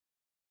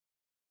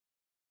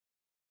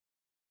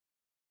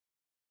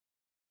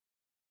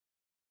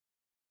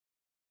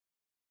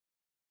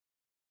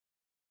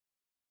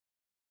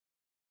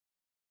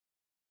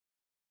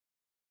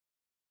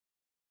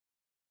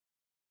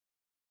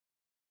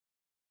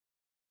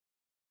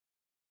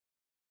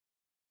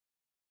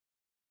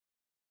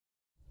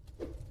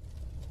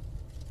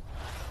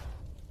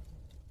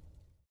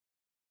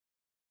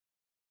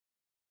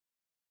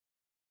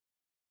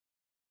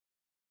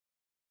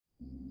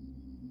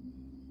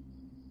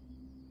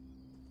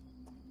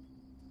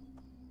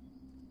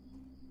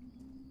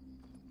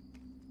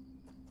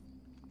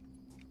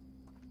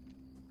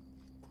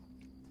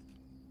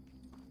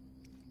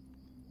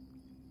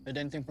Heard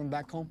anything from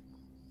back home?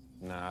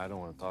 Nah, I don't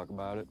want to talk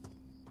about it.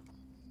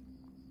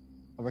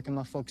 I reckon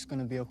my folks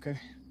gonna be okay.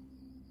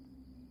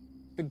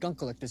 Big gun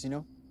collectors, you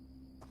know?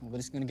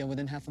 Nobody's gonna get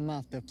within half a mile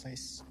of their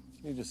place.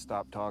 Can you just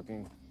stop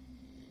talking?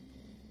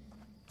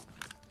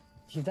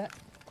 Hear that?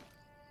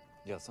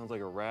 Yeah, it sounds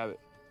like a rabbit.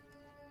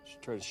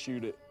 Should try to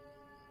shoot it.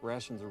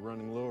 Rations are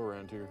running low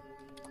around here.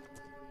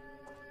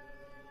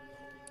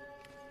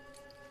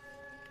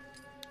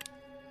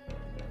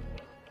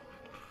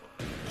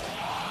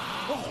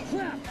 Oh,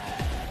 crap!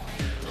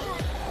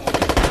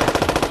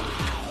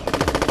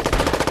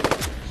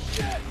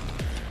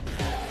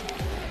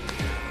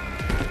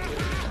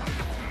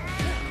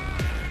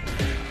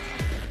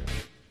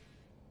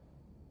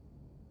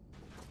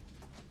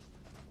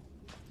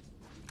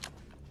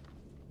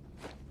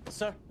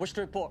 Sir, wish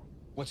to report.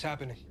 What's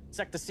happening?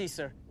 Sector C,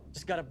 sir.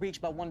 Just got a breach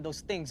by one of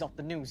those things off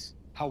the news.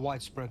 How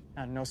widespread?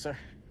 I don't know, sir.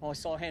 Only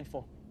saw a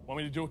handful. Want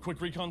me to do a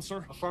quick recon,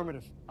 sir?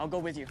 Affirmative. I'll go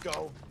with you.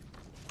 Go.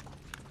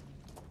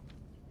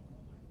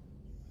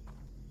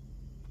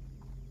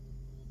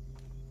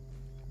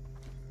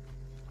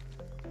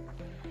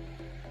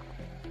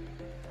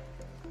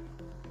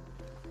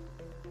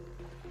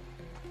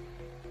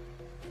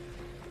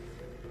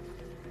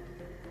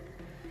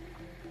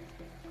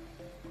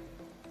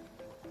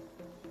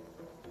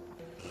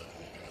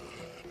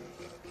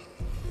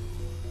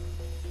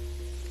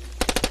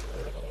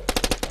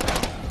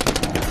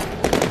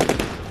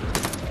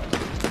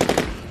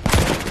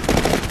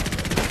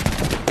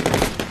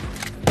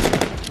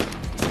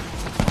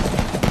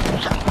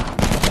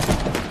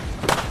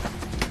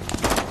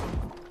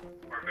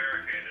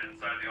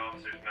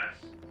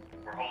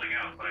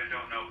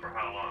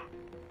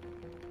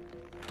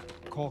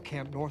 Call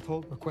Camp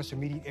Northolt, request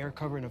immediate air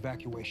cover and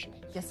evacuation.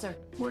 Yes, sir.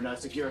 We're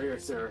not secure here,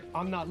 sir.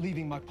 I'm not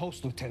leaving my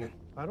post, Lieutenant.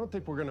 I don't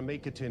think we're gonna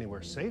make it to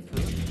anywhere safer.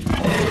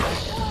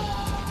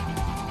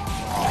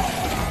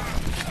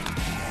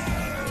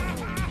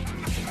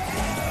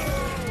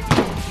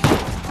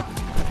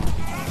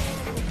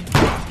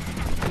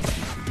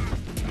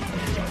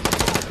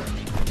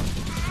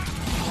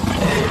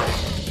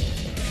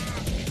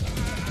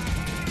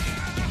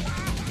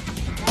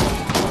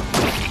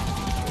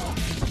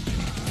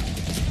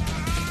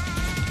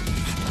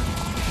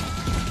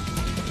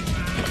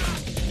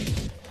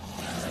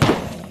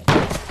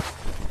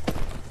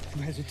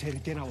 Hesitate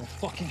again, I will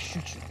fucking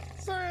shoot you.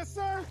 Sir,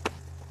 sir!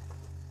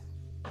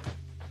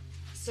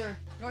 Sir,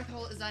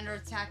 Northolt is under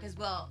attack as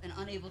well and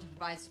unable to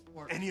provide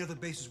support. Any other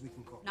bases we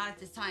can call? Not at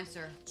this time,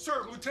 sir.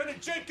 Sir, Lieutenant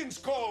Jenkins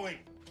calling!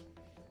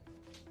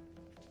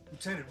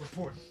 Lieutenant,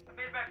 report. I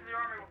made it back to the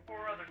army with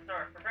 4 others,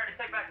 sir. Prepare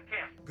to take back the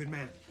camp. Good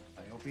man.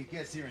 I hope he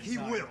gets here in He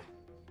time. will.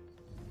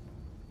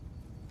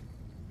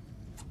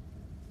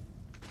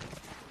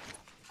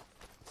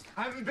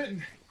 I haven't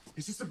bitten.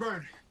 It's just a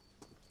burn.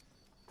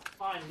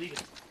 Fine, leave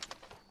it.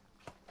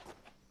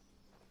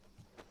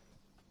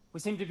 We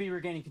seem to be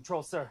regaining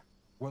control, sir.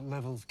 What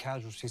level of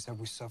casualties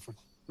have we suffered?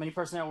 Many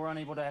personnel were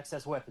unable to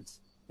access weapons.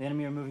 The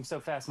enemy are moving so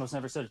fast, most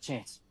never stood a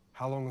chance.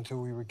 How long until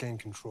we regain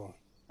control?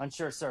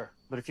 Unsure, sir,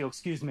 but if you'll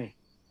excuse me,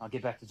 I'll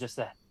get back to just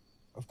that.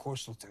 Of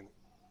course, Lieutenant.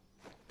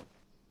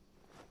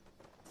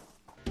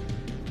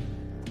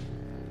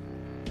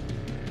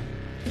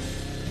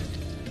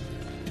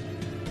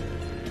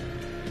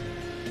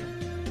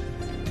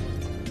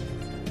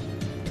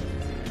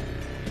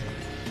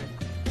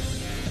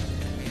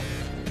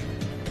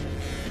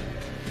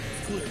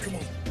 Clear, come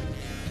on.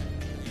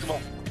 Come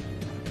on.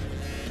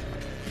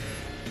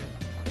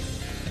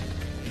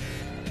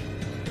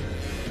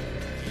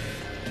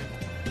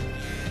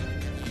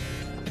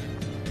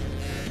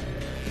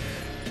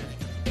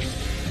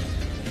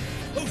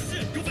 Oh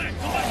shit, go back,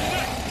 go back, go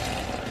back!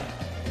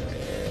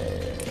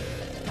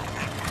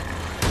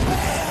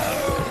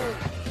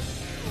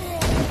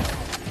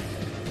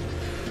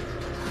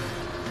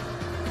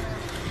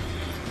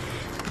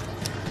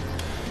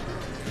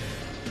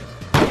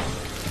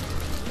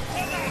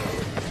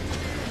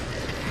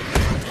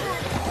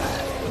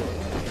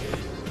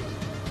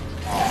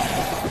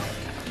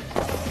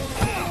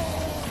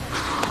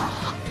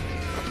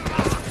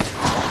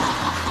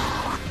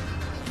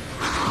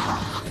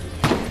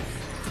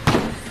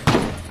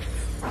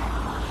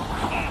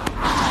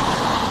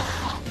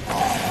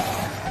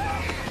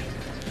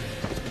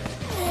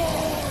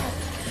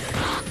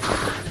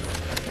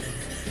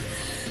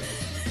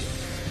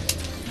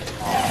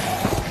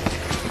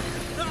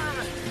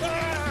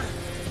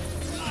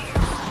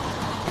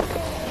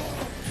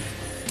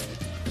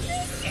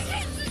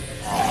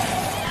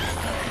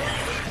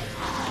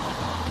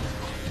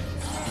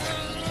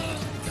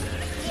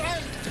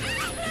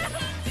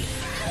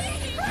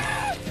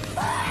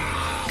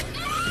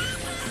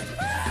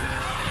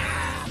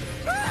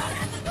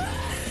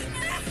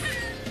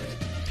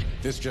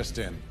 This just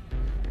in.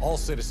 All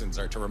citizens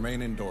are to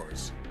remain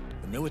indoors.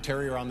 The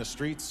military are on the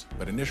streets,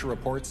 but initial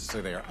reports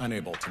say they are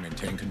unable to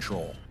maintain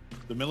control.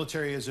 The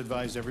military has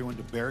advised everyone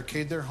to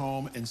barricade their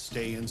home and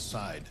stay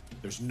inside.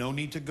 There's no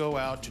need to go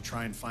out to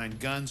try and find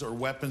guns or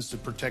weapons to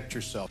protect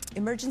yourself.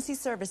 Emergency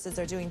services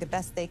are doing the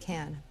best they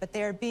can, but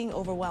they are being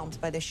overwhelmed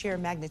by the sheer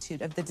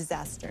magnitude of the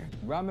disaster.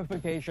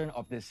 Ramifications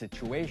of the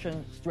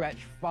situation stretch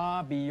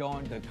far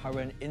beyond the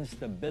current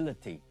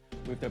instability,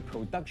 with the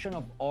production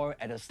of oil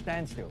at a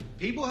standstill.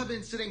 People have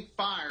been setting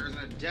fires in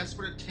a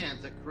desperate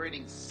attempt at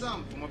creating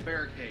some form of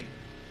barricade.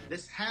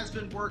 This has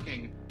been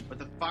working, but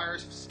the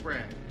fires have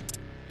spread.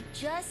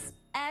 Just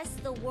as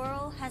the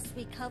world has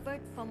recovered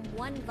from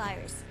one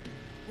virus,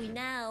 we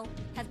now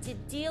have to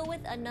deal with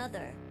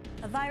another.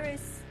 A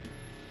virus,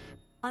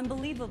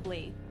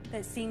 unbelievably,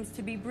 that seems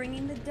to be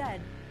bringing the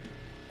dead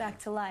back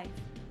to life.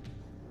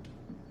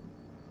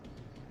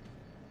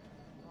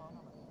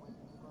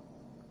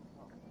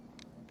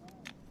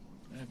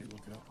 Maybe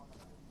look up.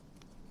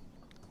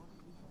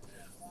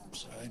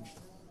 Side.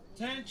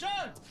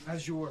 Attention!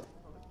 As you were.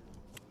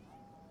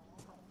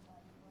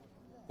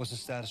 What's the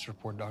status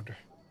report, Doctor?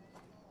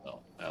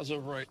 Well, as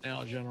of right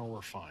now, General,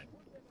 we're fine.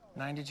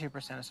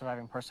 92% of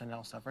surviving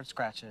personnel suffered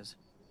scratches,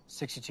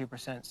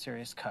 62%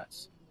 serious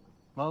cuts.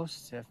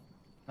 Most, if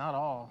not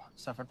all,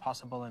 suffered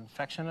possible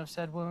infection of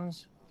said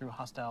wounds through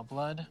hostile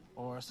blood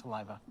or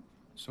saliva.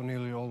 So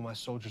nearly all my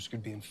soldiers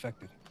could be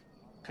infected.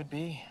 Could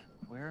be.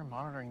 We're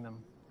monitoring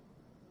them.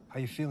 How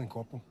you feeling,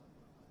 Corporal?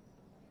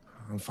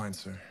 I'm fine,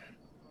 sir.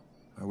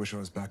 I wish I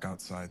was back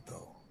outside,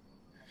 though.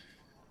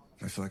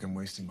 I feel like I'm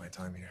wasting my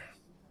time here.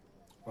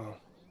 Well,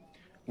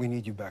 we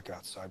need you back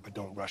outside, but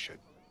don't rush it.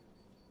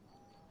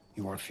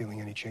 You aren't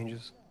feeling any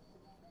changes?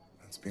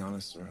 Let's be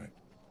honest, sir.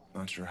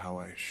 I'm not sure how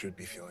I should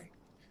be feeling.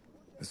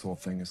 This whole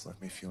thing has left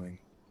me feeling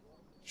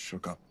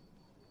shook up.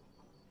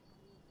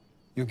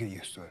 You'll get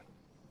used to it.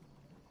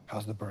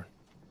 How's the burn?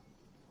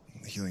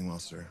 Healing well,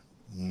 sir.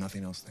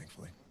 Nothing else,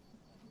 thankfully.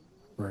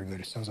 Very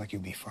good. It sounds like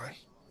you'll be fine.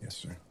 Yes,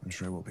 sir. I'm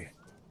sure I will be.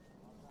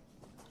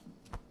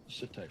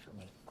 Sit tight for a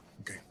minute.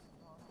 Okay.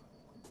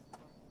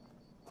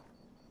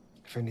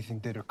 If anything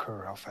did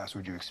occur, how fast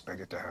would you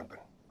expect it to happen?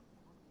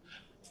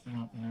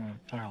 I'm not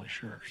entirely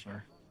sure,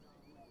 sir.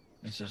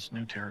 This is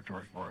new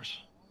territory for us.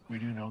 We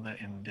do know that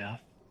in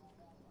death,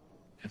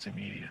 it's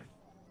immediate.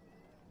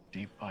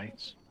 Deep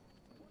bites,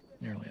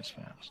 nearly as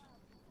fast.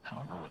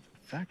 However, with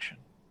infection,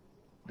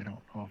 we don't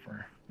know if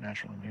our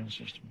natural immune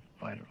system can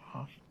fight it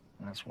off.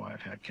 And that's why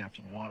I've had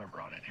Captain Water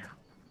brought in here.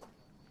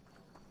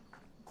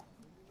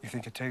 You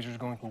think a taser's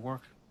going to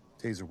work?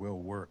 Taser will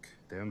work.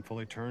 They haven't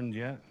fully turned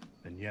yet,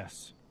 then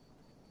yes.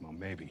 Well,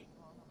 maybe.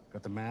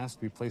 Got the mask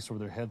to be placed over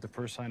their head the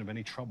first sign of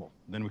any trouble.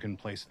 Then we can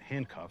place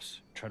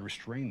handcuffs, try to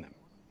restrain them.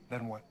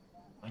 Then what?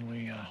 Then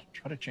we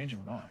try to change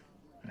them back.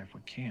 And if we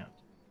can't,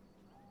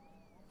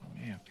 we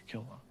may have to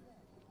kill them.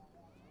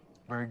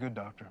 Very good,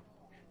 Doctor.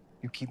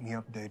 You keep me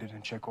updated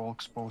and check all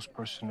exposed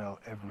personnel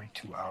every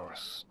 2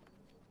 hours.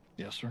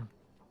 Yes, sir.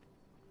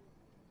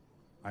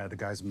 I had the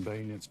guys in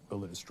bayonets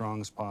build it as strong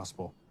as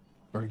possible.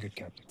 Very good,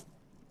 Captain.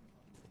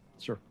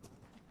 Sir.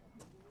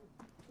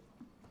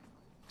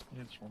 Do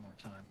this one more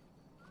time.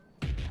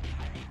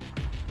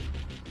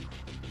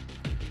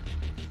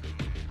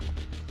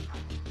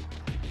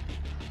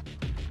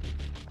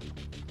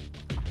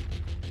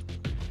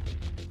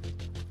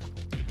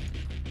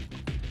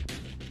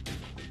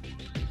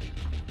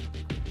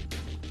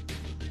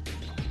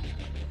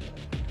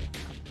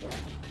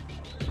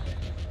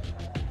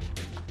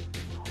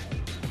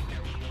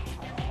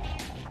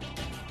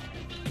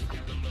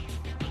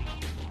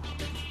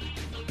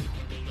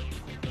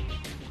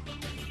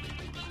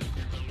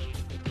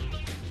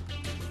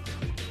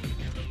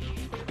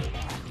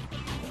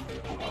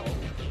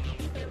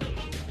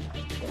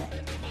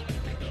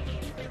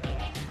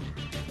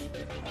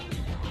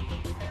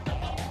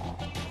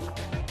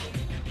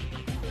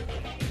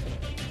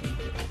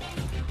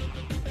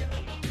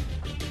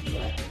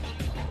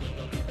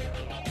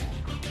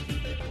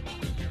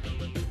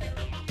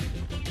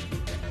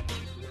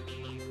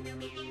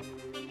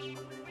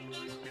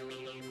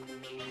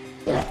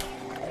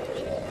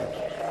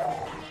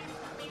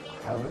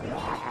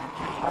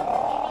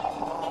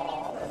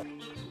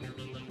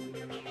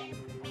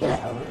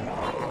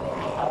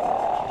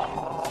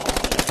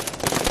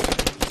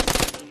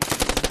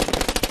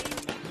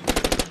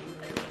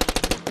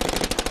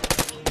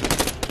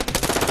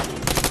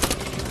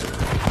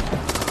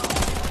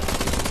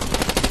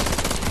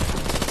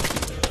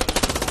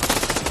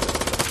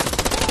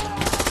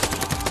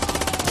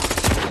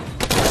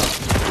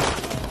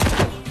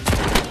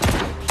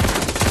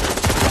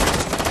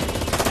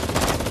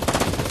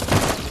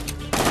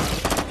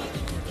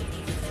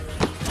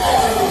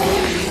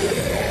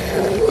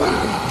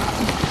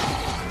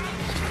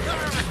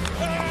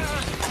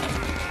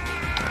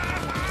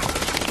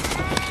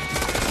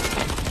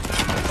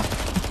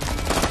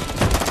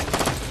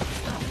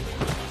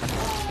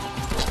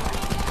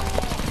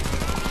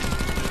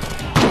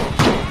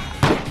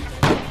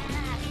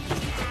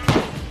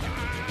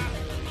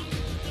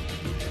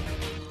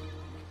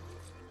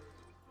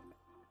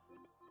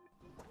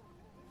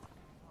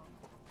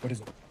 What is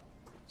it?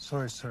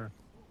 Sorry, sir.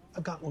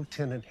 I got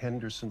Lieutenant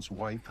Henderson's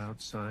wife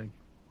outside.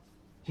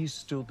 He's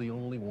still the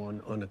only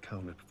one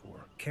unaccounted for.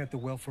 Can't the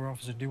welfare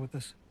officer deal with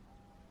this?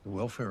 The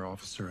welfare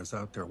officer is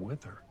out there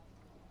with her.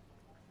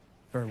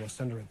 Very well,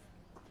 send her in.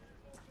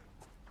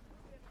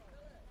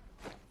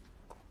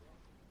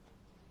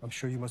 I'm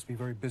sure you must be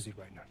very busy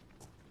right now.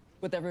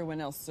 With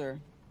everyone else, sir,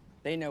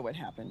 they know what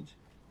happened.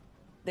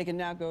 They can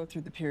now go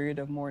through the period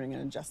of mourning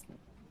and adjustment.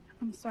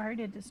 I'm sorry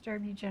to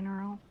disturb you,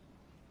 General,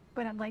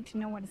 but I'd like to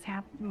know what has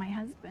happened to my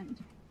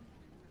husband.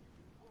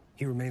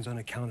 He remains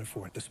unaccounted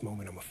for at this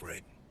moment, I'm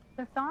afraid.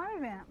 The thought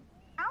of him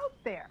out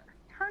there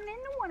turned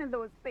into one of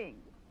those things.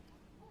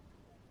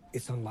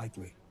 It's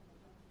unlikely.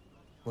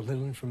 What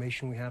little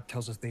information we have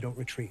tells us they don't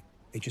retreat.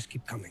 They just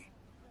keep coming.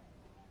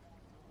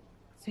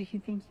 So you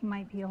think he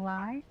might be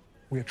alive?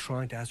 We are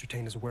trying to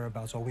ascertain his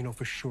whereabouts. All we know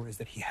for sure is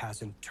that he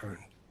hasn't turned.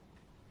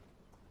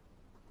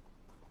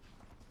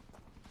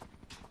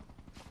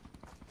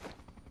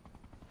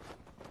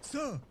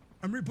 Sir,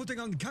 I'm reporting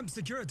on camp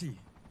security.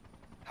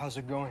 How's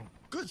it going?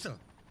 Good, sir.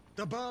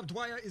 The barbed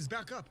wire is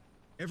back up.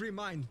 Every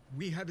mine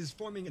we have is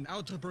forming an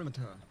outer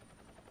perimeter.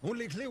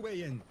 Only clear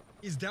way in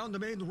is down the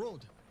main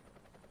road.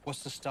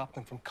 What's to stop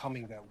them from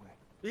coming that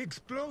way?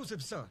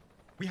 Explosives, sir.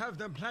 We have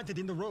them planted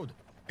in the road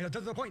and at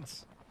other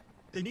points.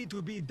 They need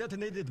to be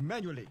detonated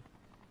manually.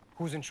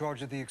 Who's in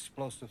charge of the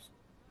explosives?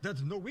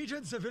 That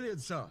Norwegian civilian,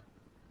 sir.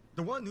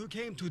 The one who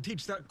came to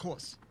teach that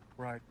course.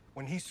 Right.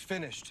 When he's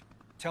finished,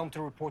 tell him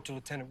to report to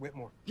Lieutenant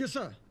Whitmore. Yes,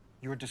 sir.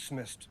 You're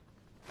dismissed.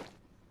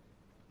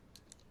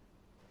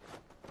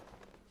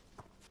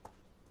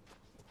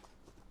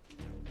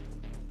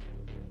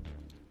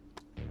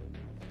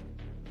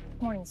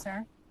 Morning,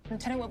 sir.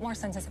 Lieutenant Whitmore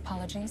sends his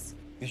apologies.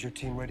 Is your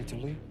team ready to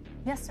leave?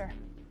 Yes, sir.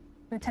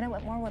 Lieutenant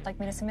Whitmore would like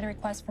me to submit a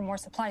request for more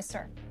supplies,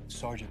 sir.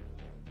 Sergeant,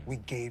 we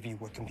gave you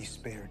what can be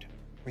spared.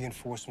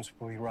 Reinforcements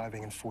will be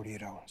arriving in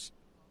 48 hours.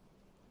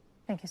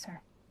 Thank you, sir.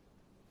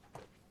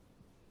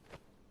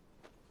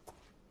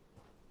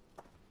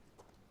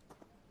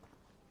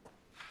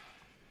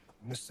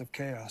 In the midst of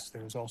chaos,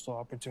 there is also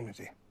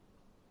opportunity.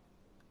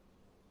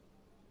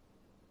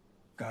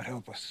 God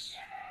help us.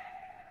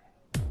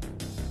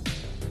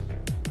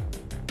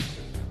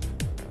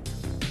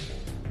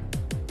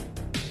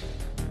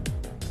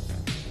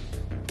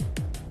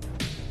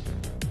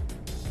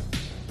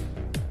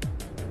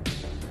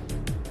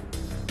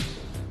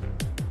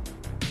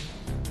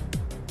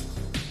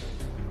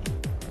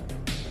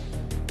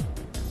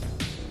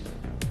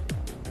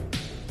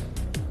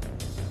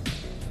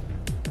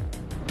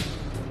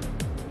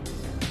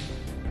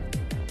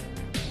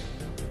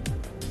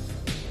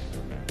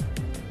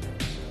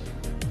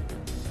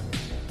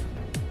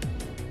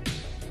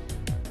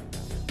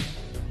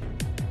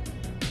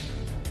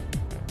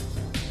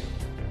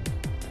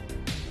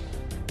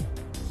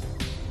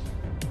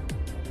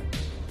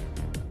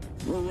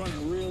 We're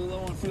running real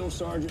low on fuel,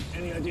 Sergeant.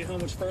 Any idea how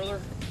much further?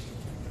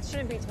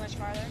 Shouldn't be too much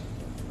farther.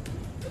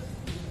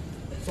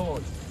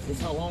 Sarge,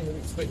 just how long do we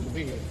expect to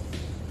be here?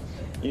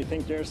 You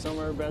think there's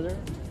somewhere better?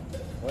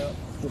 Well,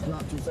 it's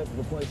not too safe of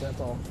a place, that's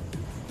all.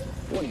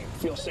 What do you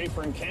feel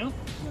safer in camp?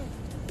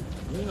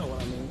 You know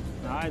what I mean.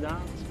 I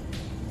don't.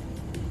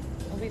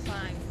 We'll be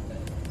fine.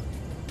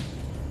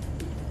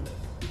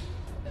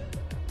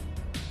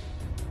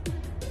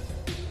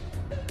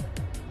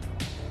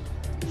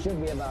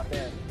 Should be about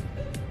there.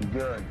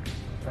 Good.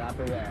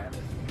 Copy that.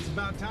 It's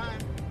about time.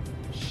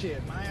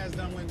 Shit, my ass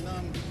done went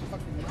numb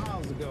fucking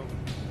miles ago.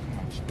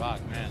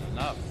 Spock, man,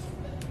 enough.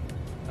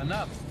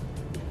 Enough.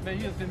 Man,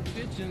 you've been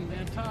bitching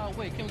the entire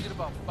way. Can we get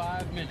about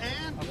 5 minutes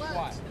And of what?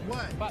 quiet?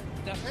 What? But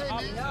that's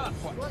Hey, the man, opposite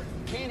of quiet. what?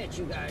 Can it,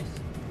 you guys?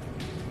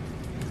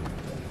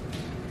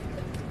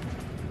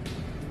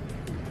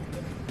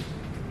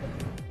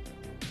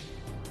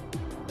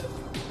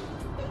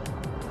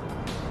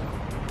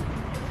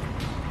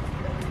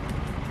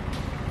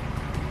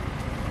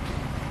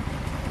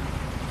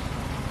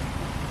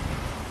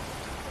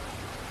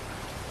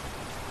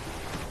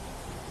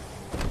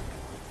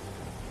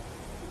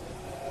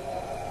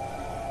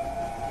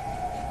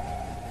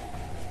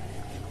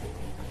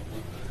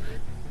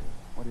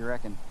 What do you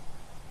reckon?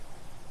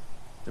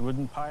 The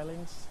wooden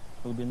pilings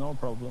will be no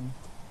problem.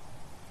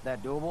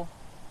 That doable?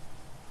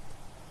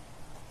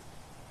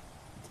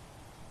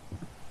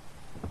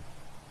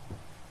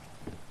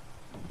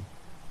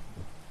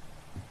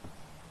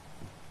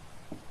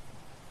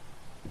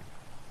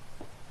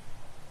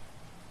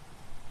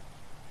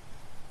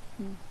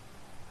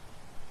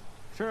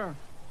 Sure.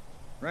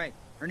 Right.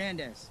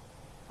 Hernandez,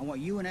 I want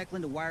you and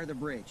Eklund to wire the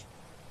bridge.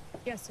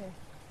 Yes, sir.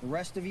 The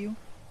rest of you,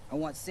 I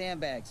want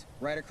sandbags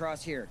right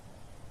across here.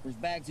 There's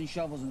bags and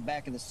shovels in the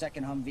back of the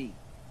second Humvee.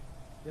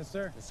 Yes,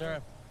 sir. Yes,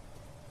 sir.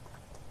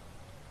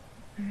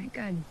 All right,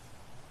 good.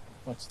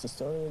 What's the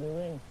story with the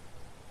ring?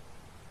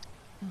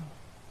 Oh.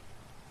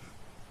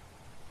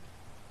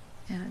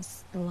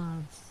 Yes, the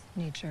love,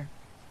 nature.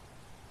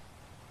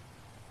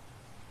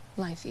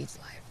 Life eats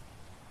life.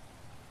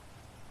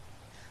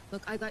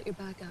 Look, I got your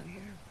back out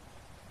here.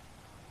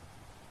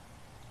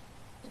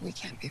 But we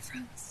can't be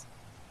friends.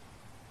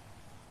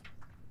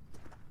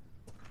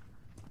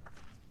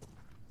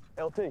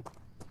 LT.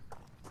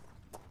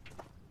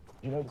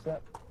 You notice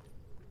that?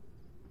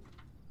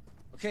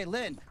 Okay,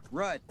 Lynn,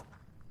 Rudd,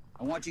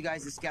 I want you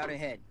guys to scout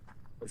ahead.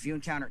 But if you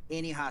encounter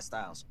any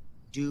hostiles,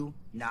 do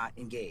not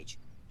engage.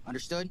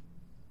 Understood?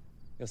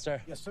 Yes,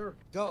 sir. Yes, sir.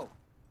 Go.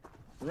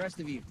 The rest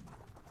of you,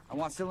 I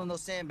want filling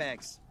those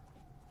sandbags.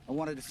 I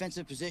want a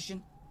defensive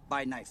position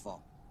by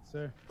nightfall.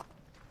 Sir.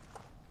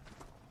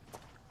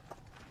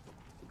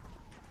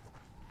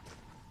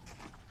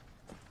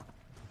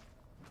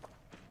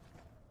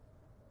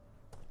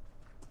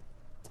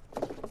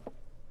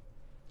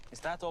 Is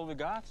that all we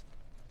got?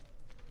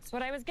 That's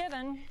what I was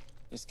given.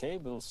 These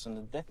cables and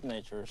the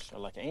detonators are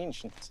like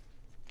ancient.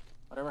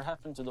 Whatever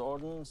happened to the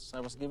ordnance I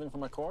was given for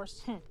my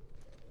course?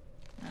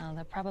 Well,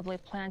 they're probably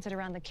planted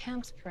around the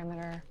camp's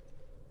perimeter.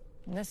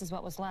 And this is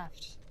what was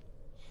left.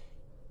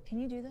 Can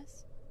you do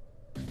this?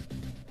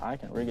 I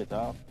can rig it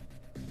up,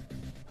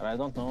 but I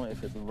don't know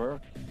if it'll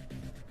work.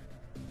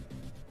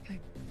 Okay.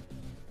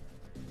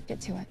 Get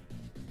to it.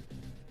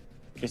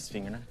 Kiss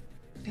fingerna.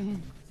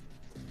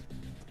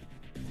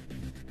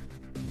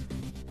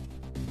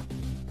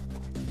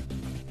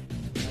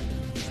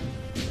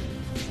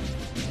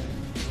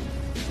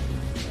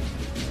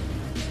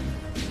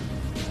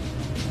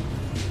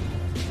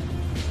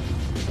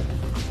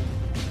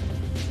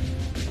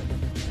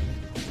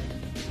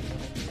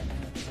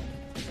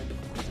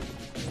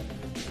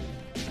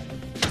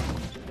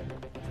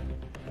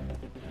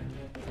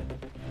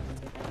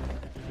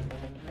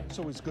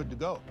 So he's good to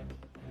go.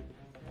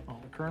 Oh,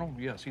 Colonel?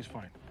 Yes, he's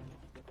fine.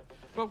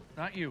 Oh,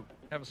 not you.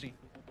 Have a seat.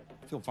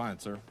 I feel fine,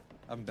 sir.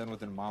 I haven't been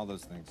within a mile of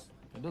those things.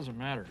 It doesn't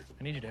matter.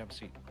 I need you to have a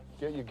seat.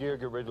 Get your gear,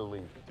 get ready to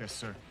leave. Yes,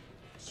 sir.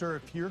 Sir,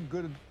 if you're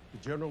good, the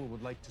general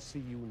would like to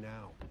see you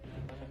now.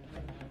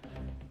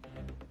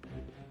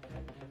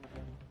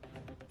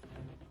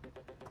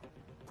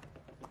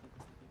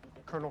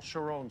 Colonel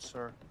Sharon,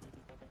 sir.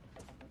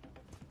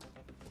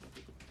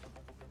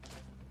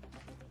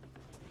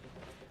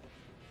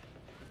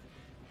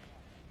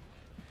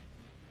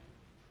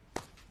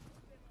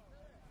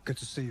 Good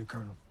to see you,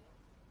 Colonel.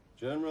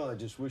 General, I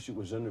just wish it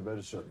was under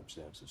better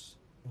circumstances.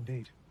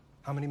 Indeed.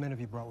 How many men have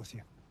you brought with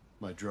you?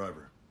 My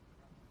driver.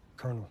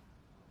 Colonel,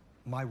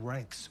 my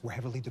ranks were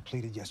heavily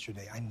depleted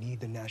yesterday. I need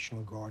the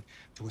National Guard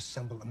to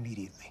assemble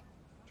immediately.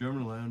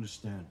 General, I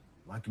understand.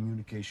 My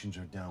communications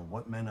are down.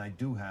 What men I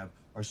do have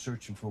are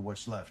searching for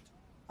what's left.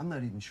 I'm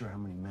not even sure how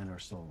many men are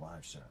still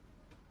alive, sir.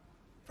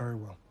 Very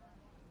well.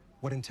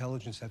 What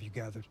intelligence have you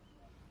gathered?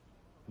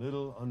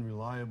 Little,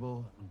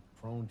 unreliable, and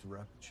prone to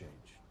rapid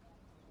change.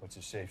 What's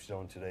a safe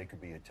zone today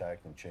could be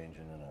attacked and change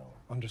in an hour.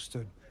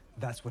 Understood.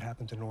 That's what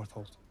happened to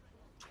Northolt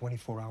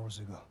 24 hours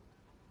ago.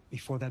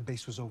 Before that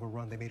base was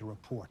overrun, they made a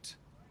report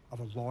of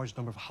a large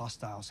number of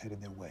hostiles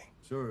headed their way.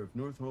 Sir, if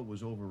Northolt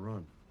was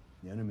overrun,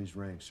 the enemy's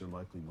ranks are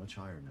likely much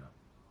higher now.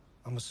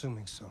 I'm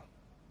assuming so.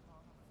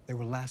 They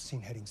were last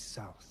seen heading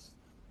south.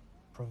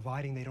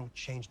 Providing they don't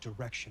change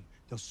direction,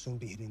 they'll soon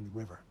be hitting the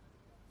river.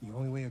 The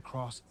only way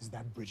across is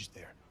that bridge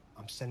there.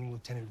 I'm sending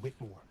Lieutenant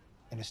Whitmore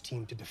and his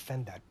team to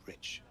defend that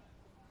bridge,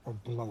 or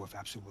blow if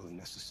absolutely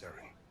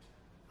necessary.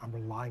 I'm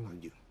relying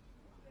on you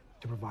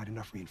to provide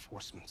enough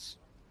reinforcements.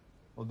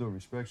 All due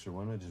respect, sir,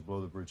 why not just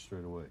blow the bridge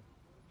straight away?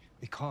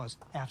 Because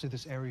after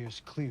this area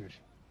is cleared,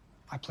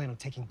 I plan on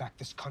taking back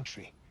this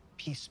country,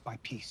 piece by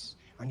piece.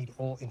 I need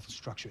all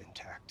infrastructure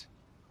intact.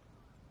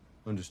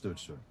 Understood,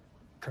 sir.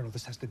 Colonel,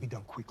 this has to be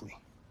done quickly.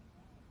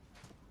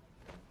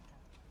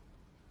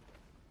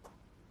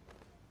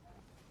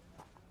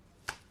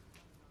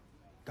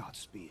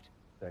 Godspeed.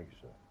 Thank you,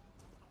 sir.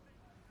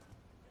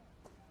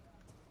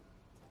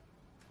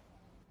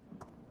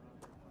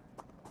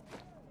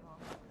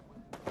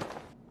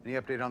 Any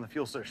update on the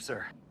fuel search,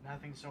 sir?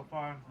 Nothing so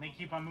far. They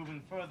keep on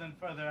moving further and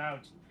further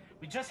out.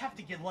 We just have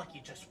to get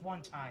lucky just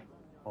one time.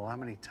 Well, how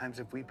many times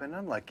have we been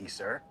unlucky,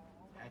 sir?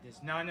 That is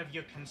none of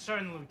your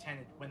concern,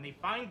 Lieutenant. When they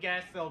find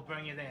gas, they'll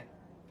bring it in.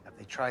 Have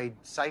they tried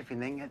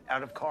siphoning it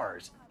out of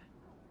cars?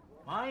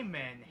 My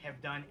men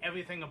have done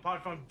everything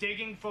apart from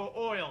digging for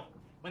oil.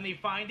 When they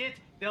find it,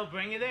 they'll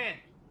bring it in.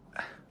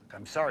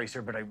 I'm sorry,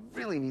 sir, but I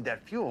really need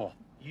that fuel.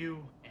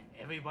 You and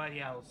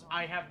everybody else.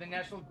 I have the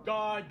National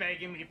Guard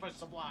begging me for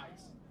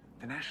supplies.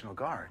 The National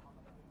Guard?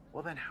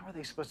 Well, then how are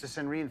they supposed to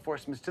send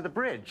reinforcements to the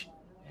bridge?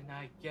 And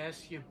I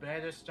guess you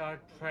better start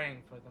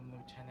praying for them,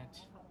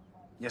 Lieutenant.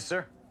 Yes,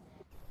 sir.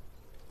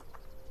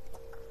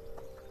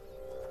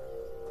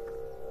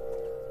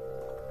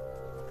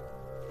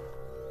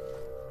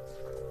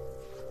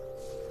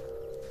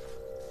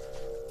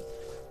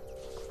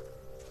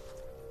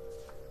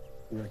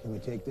 You reckon we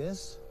take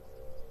this?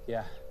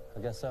 Yeah, I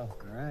guess so.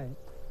 All right.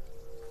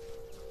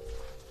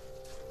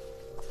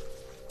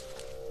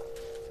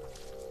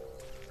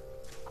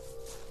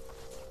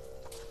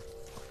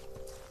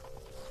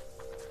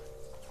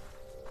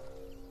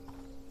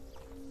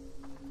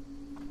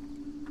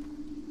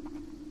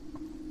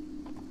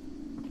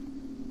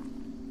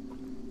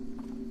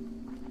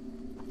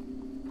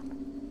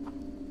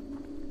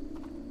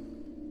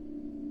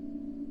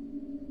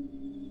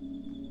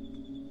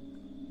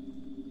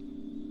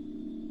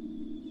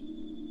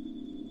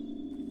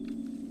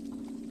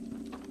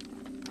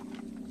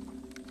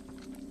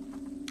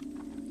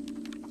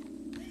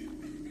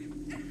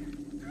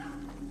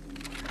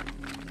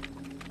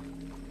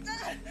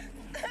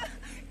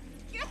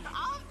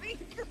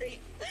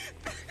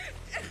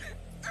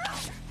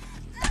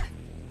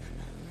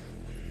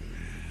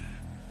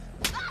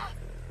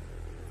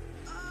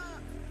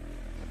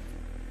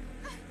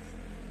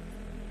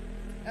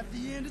 At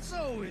the end, it's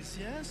always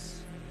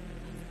yes.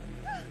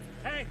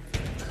 Hey!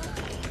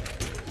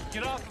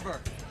 Get off of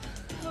her!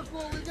 Look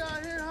what we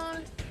got here,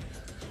 honey.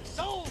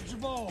 Soldier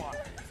boy.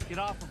 Get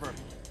off of her.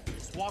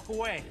 Just walk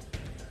away.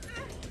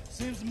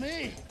 Seems to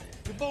me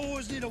the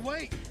boys need to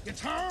wait. Your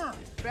turn.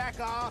 Back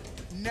off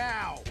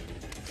now.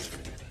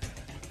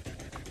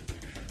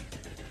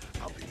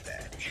 I'll be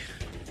back.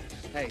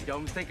 Hey,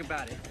 don't think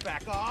about it.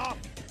 Back off.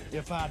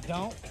 If I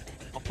don't,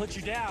 I'll put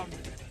you down.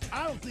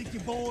 I don't think you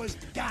boys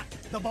got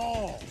the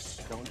balls.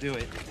 Don't do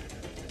it.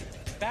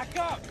 Back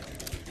up!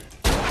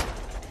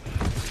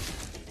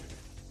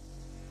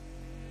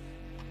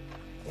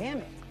 Damn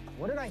it.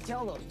 What did I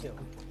tell those two? Do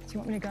you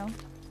want me to go?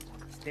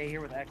 Stay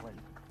here with Eklund.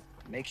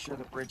 Make sure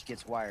the bridge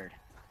gets wired.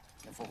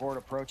 If a horde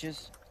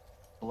approaches,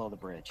 blow the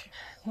bridge.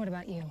 What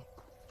about you?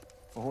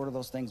 If a horde of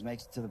those things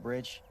makes it to the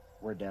bridge,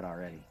 we're dead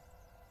already.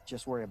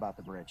 Just worry about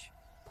the bridge.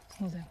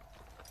 Will do.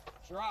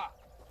 Shrock,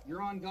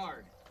 you're on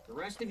guard. The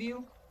rest of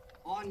you,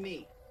 on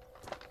me.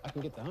 I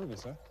can get the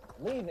Humvee, sir.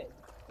 Leave it.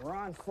 We're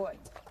on foot.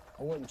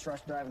 I wouldn't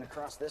trust driving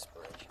across this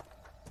bridge.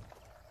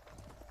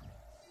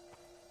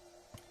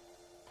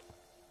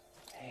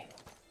 Hey,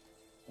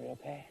 are you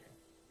okay?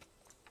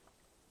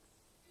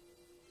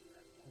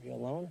 Are you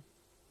alone?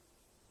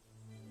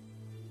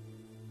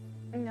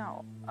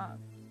 No,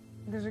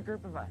 there's a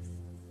group of us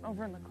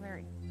over in the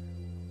clearing.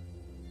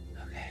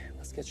 Okay,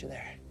 let's get you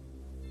there.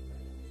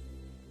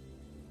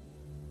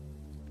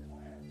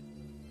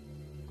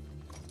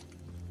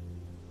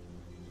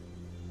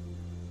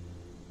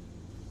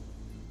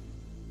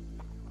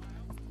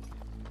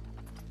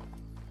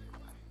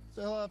 What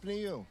the hell happened to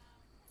you?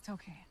 It's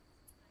okay.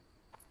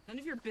 None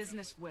of your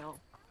business, Will.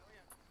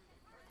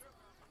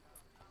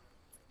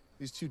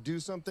 These two do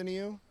something to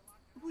you?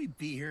 We'd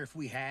be here if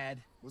we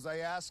had. Was I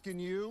asking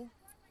you?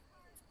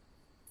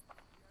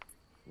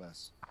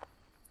 Les,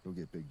 go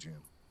get Big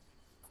Jim.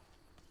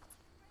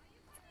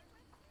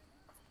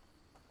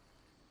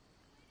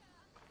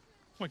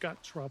 We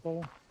got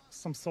trouble.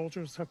 Some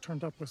soldiers have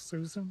turned up with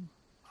Susan.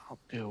 I'll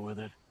deal with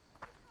it.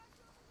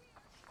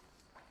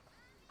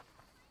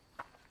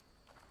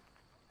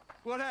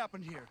 What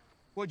happened here?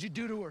 What'd you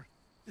do to her?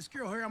 This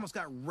girl here almost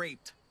got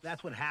raped.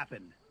 That's what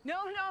happened. No,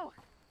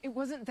 it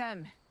wasn't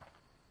them.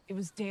 It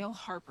was Dale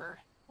Harper.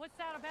 What's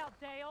that about,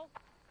 Dale?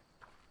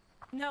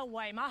 No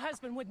way, my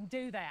husband wouldn't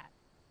do that.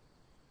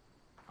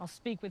 I'll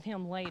speak with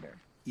him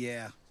later.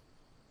 Yeah,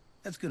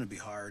 that's gonna be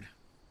hard.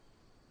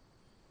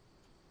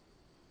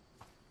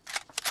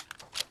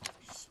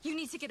 You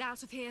need to get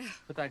out of here.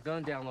 Put that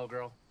gun down, little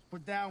girl.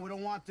 Put down, we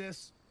don't want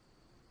this.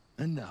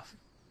 Enough.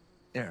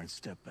 Aaron,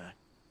 step back.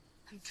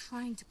 I'm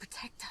trying to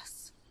protect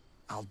us.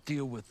 I'll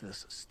deal with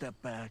this. Step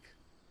back.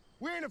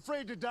 We ain't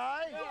afraid to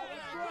die.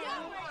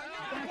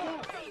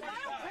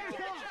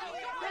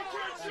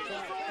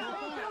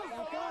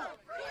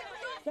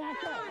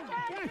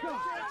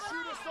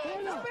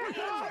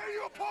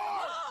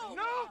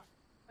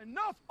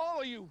 Enough,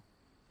 all of you.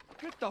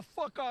 Get the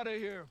fuck out of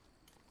here.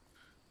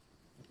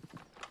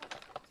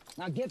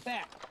 Now get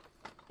back.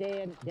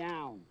 Stand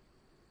down.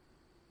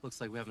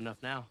 Looks like we have enough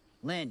now.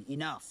 Lynn,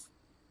 enough.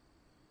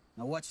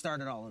 Now what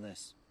started all of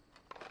this?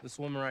 This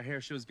woman right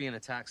here, she was being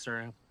attacked,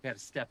 sir. We had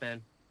to step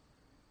in.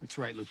 That's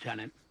right,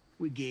 Lieutenant.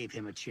 We gave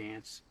him a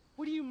chance.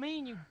 What do you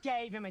mean you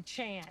gave him a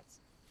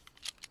chance?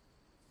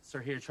 Sir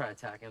here tried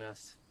attacking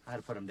us. I had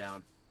to put him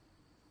down.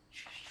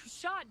 You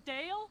shot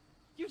Dale?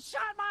 You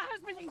shot my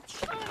husband, you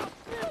shot him!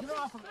 Get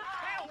off of me!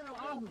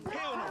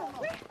 Hell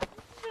no!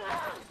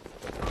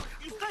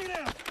 You stay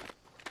down!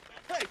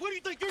 Hey, what do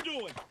you think you're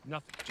doing?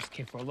 Nothing. Just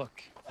came for a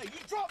look. Hey, you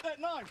drop that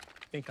knife!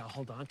 Think I'll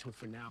hold on to it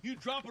for now. You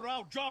drop it or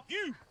I'll drop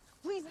you!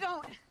 Please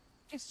don't.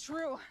 It's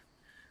true.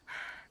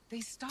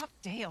 They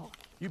stopped Dale.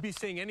 You be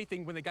saying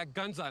anything when they got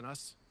guns on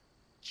us.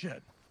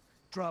 Chet,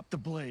 drop the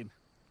blade.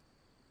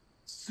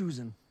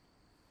 Susan,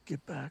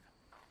 get back.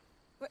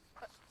 What?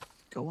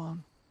 Go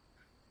on.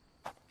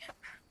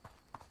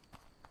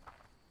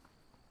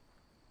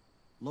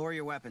 Lower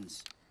your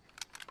weapons.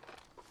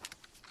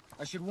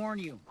 I should warn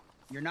you,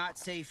 you're not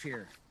safe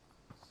here.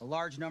 A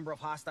large number of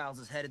hostiles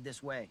is headed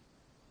this way.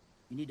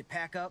 You need to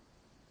pack up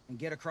and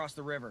get across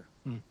the river.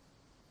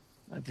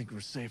 I think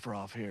we're safer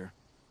off here.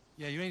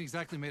 Yeah, you ain't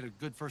exactly made a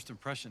good first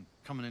impression,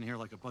 coming in here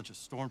like a bunch of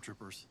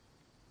stormtroopers.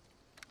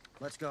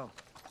 Let's go.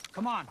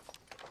 Come on.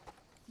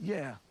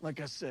 Yeah, like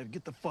I said,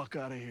 get the fuck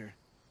out of here.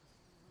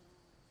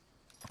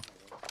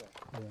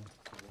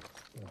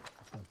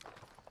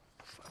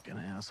 Fucking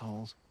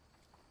assholes.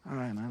 All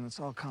right, man, let's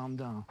all calm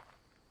down.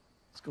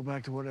 Let's go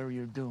back to whatever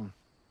you're doing.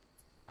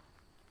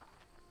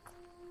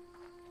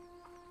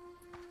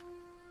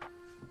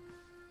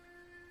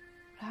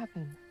 What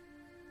happened?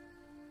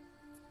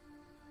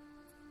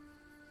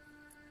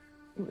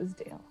 It was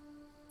Dale.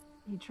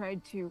 He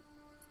tried to...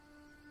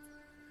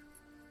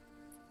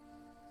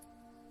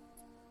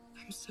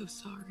 I'm so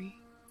sorry.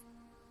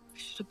 I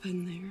should have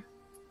been there.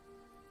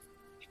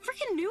 I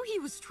freaking knew he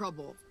was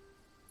trouble.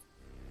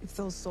 If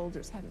those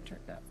soldiers hadn't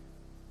turned up,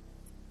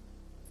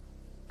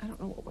 I don't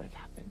know what would have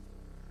happened.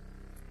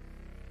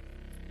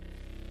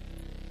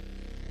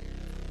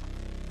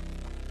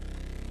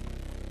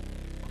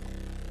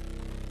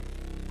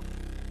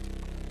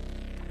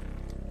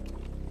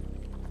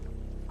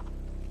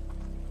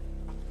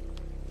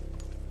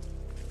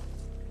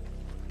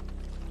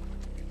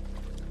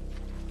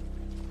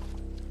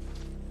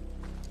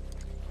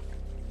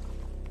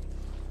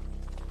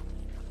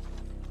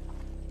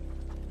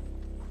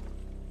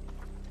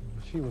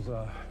 She was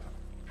a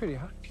pretty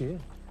hot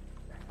kid.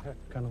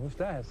 Kind of wished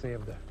I had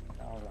saved her.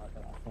 I'll knock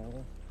it off, maybe.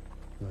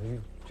 Well,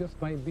 you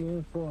just might be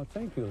in for a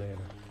thank you later.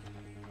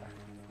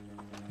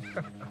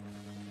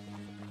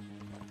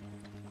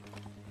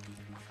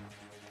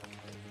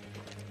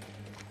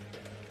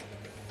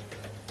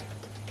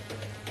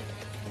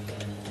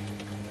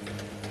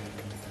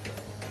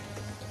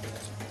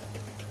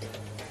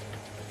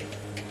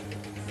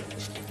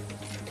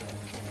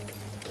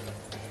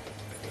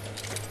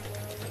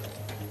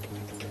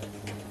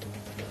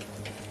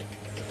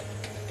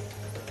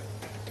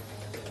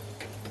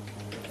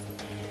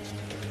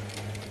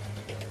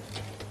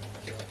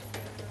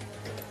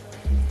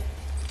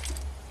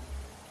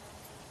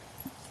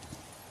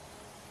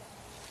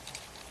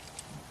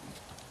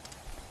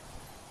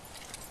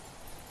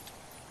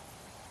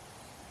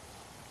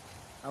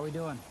 How we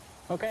doing?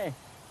 Okay.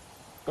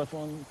 Got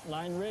one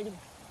line rigged.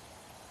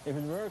 If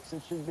it works,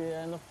 it should be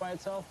enough by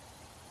itself.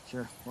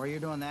 Sure. While you're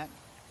doing that,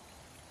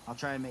 I'll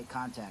try and make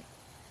contact.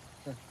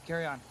 Sure.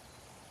 Carry on.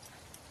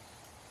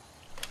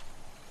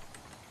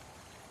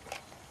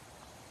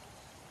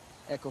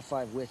 Echo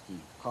 5 Whiskey,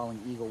 calling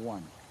Eagle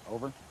 1.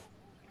 Over.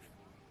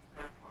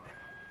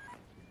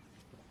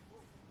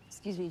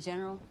 Excuse me,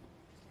 General.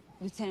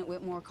 Lieutenant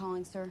Whitmore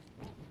calling, sir.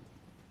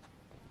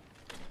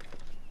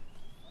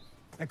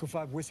 Echo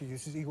 5 Whiskey,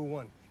 this is Eagle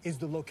 1. Is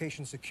the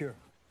location secure?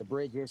 The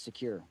bridge is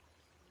secure.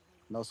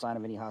 No sign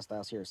of any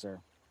hostiles here,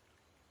 sir.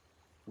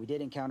 We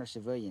did encounter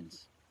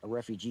civilians, a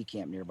refugee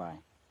camp nearby.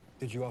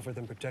 Did you offer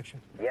them protection?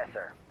 Yes,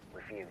 sir.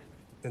 Refused.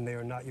 Then they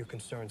are not your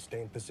concern.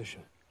 Stay in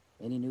position.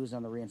 Any news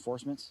on the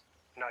reinforcements?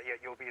 Not yet.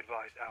 You'll be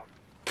advised. Out.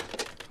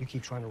 You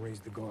keep trying to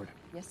raise the guard.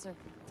 Yes, sir.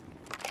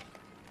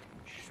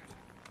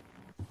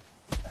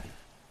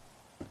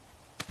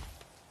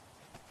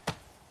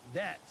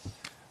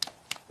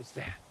 What's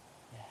that?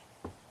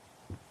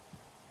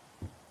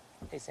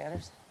 Hey,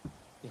 Sanders.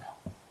 Yeah.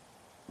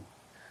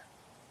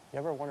 You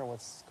ever wonder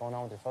what's going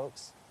on with your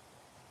folks?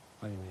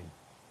 What do you mean?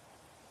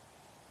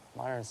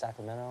 Mine are in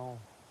Sacramento.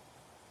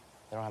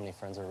 They don't have any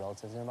friends or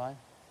relatives nearby.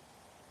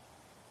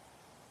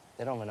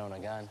 They don't even own a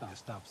gun.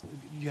 Stop.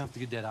 You have to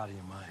get that out of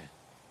your mind.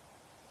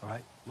 All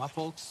right? My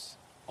folks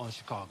are in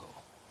Chicago.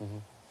 Mm-hmm.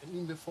 And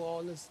even before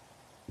all this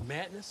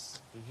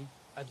madness,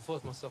 I had to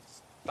force myself to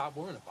stop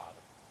worrying about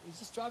it. It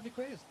just drives you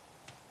crazy.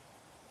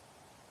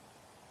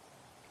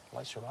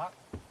 Like Chirac?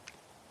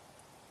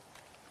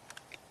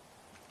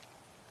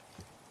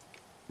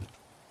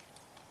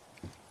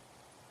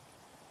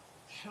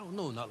 Hell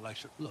no, not like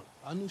Chirac. Look,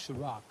 I knew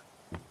Chirac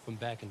from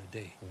back in the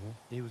day.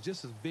 He was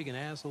just as big an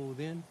asshole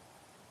then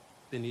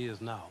than he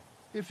is now,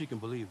 if you can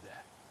believe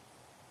that.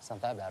 It's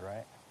not that bad,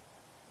 right?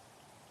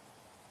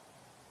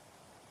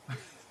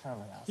 Kind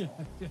of an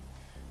asshole. Yeah.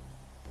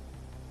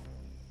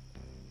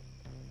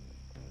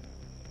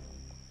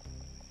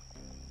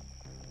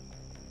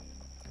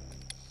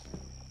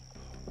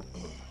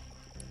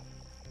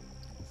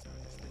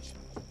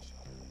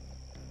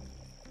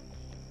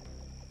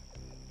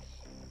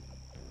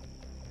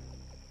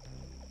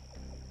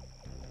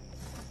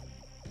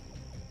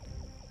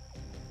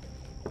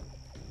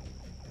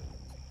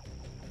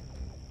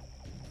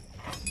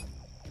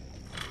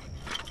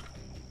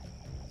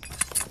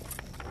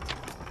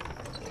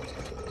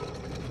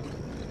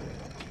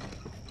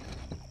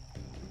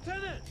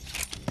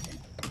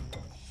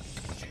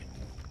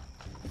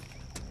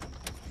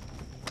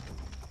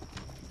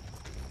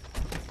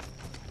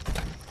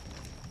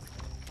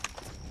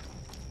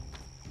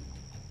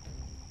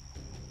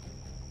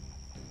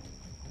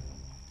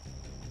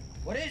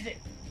 What is it?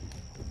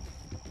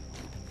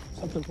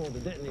 Something for the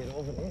detonator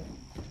over there.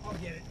 I'll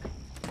get it.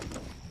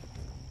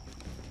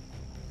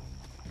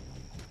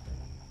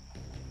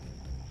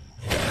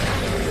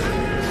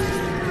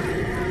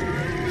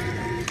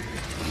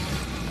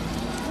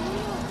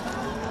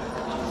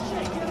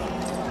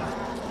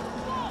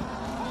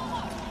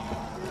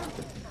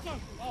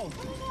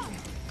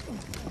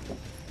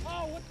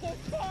 Oh, what the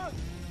fuck?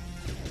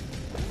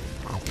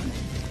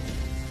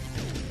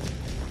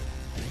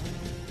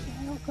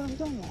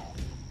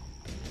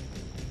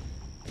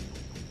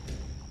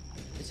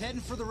 It's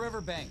heading for the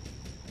riverbank.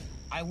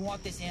 I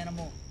want this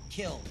animal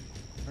killed.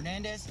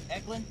 Hernandez,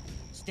 Eklund,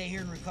 stay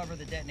here and recover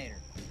the detonator.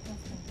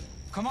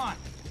 Come on.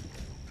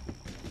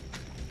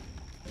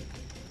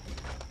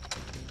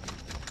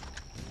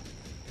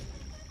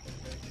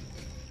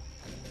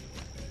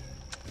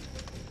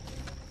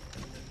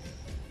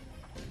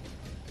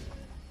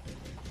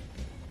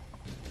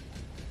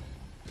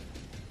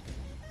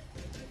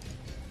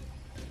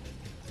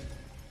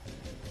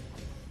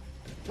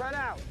 Spread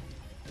out.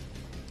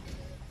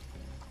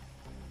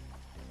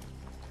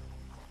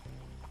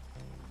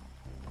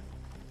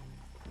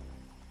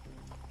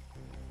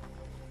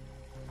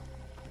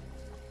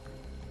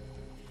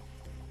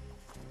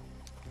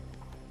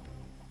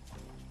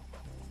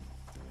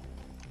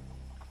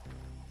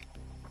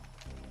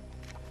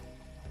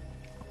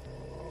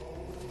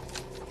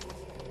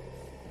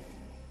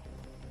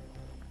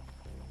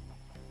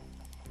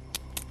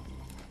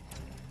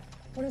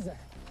 What is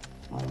that?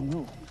 I don't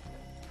know.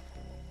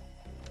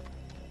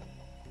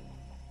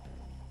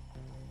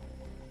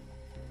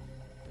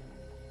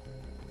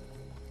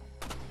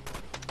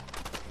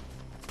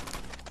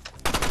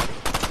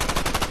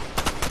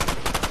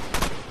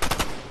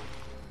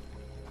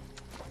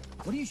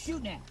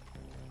 shooting at?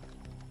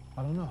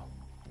 I don't know.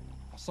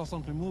 I saw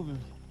something moving,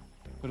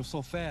 but it was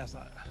so fast.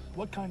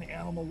 What kind of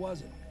animal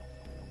was it?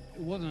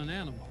 It wasn't an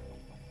animal.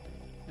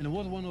 And it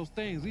wasn't one of those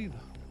things either.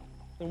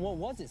 Then what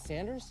was it,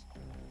 Sanders?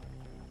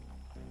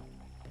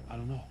 I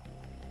don't know.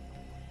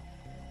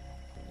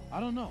 I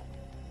don't know.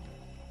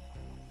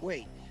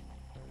 Wait.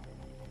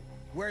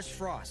 Where's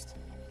Frost?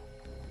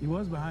 He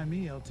was behind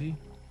me, LT.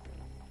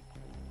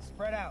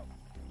 Spread out.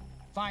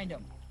 Find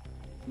him.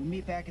 We'll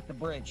meet back at the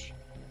bridge.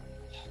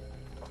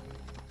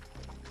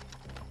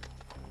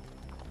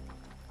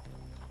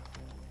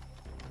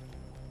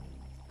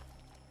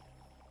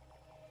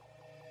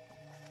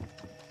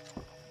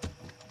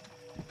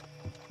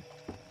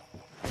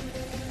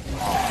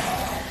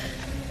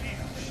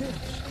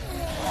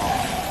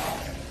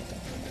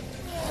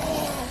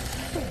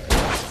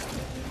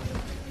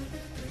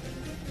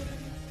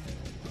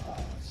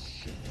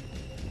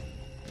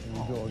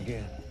 Go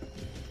again.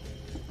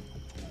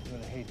 I'm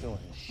gonna hate doing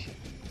this shit.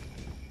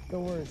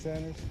 Don't worry,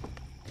 Sanders.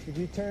 If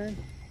you turn,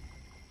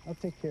 I'll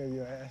take care of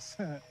your ass.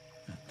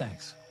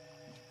 Thanks.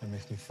 That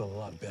makes me feel a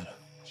lot better.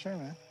 Sure,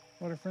 man.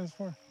 What are friends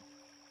for?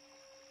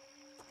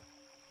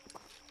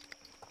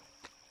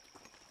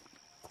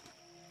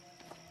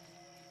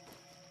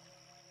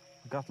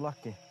 Got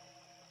lucky.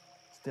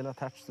 Still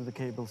attached to the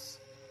cables.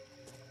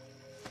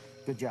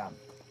 Good job.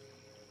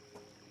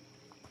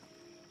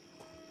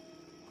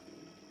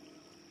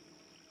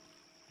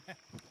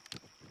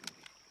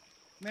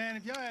 Man,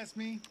 if y'all ask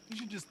me, you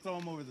should just throw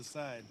him over the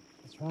side.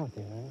 What's wrong with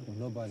you, man? Well,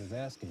 nobody's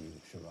asking you,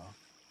 Sherrock.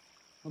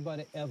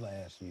 Nobody ever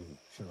asked you,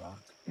 Sherrock.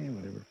 Hey,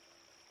 whatever.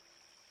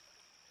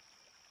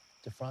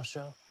 The Frost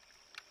show?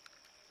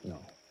 No.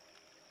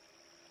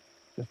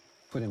 Just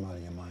put him out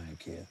of your mind,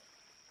 kid.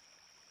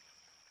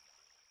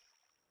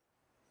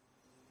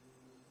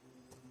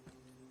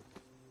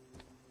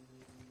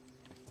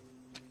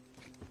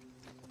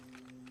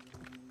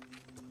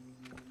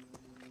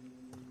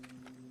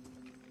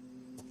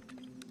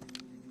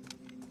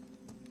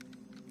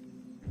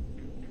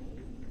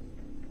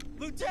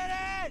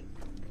 Lieutenant!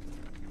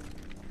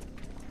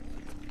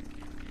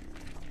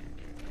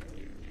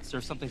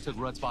 Sir, something took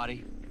Rudd's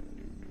body.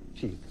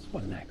 Jeez,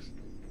 what next?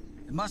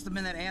 It must have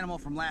been that animal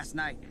from last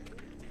night.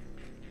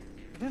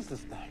 What is this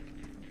thing?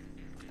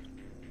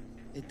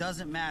 It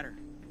doesn't matter.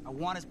 I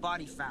want his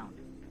body found.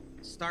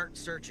 Start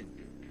searching.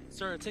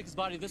 Sir, take his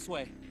body this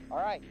way. All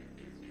right,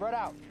 spread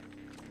out.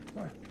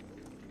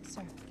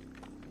 Sir.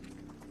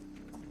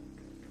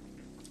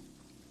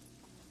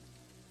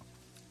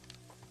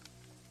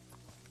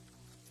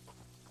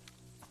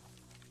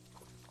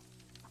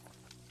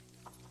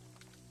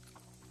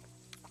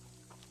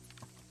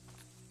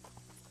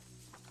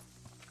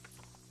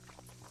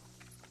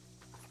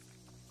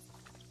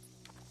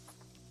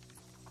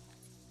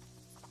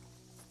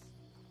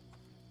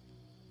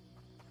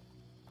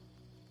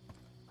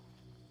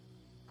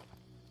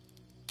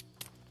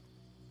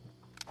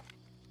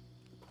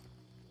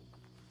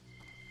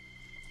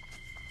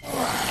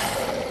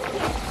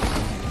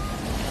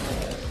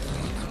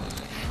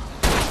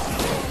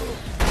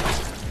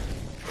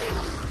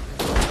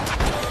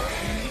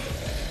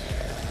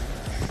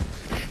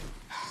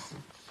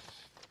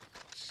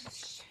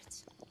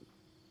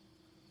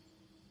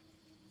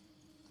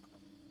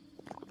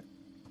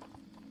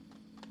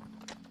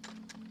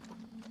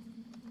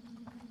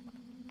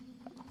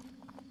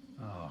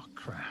 Oh,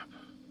 crap.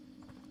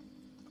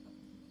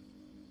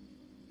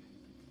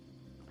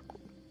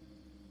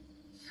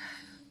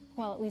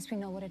 Well, at least we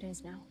know what it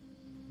is now.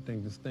 You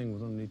think this thing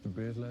was underneath the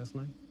bridge last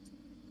night?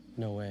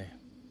 No way.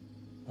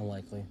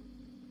 Unlikely.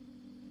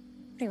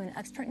 Are you an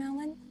expert now,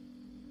 Lynn?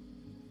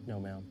 No,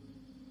 ma'am.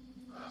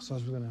 So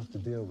we're gonna have to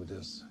deal with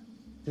this.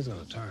 He's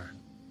gonna turn.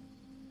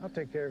 I'll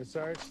take care of it,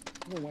 Sarge.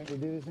 I've been waiting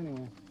to do this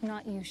anyway.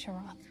 Not you,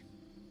 Sherrock.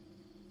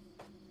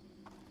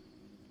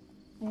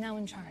 I'm now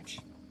in charge.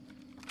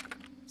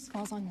 This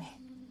falls on me.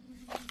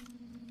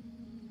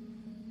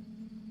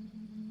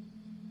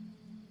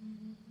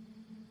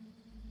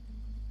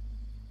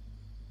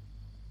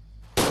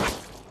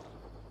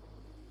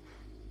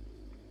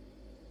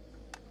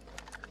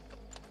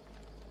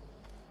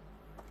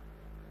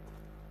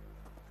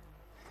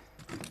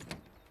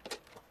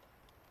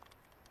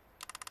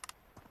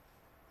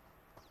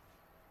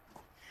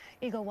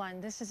 Eagle 1,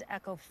 this is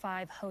Echo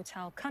 5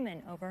 Hotel. Come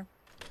in, over.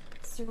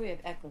 Sir, we have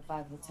Echo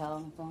 5 Hotel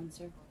on the phone,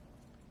 sir.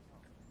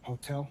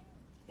 Hotel?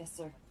 Yes,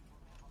 sir.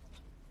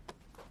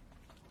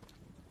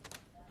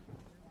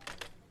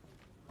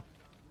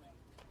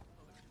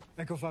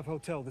 Echo 5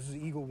 Hotel, this is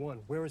Eagle 1.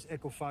 Where is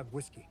Echo 5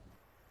 Whiskey?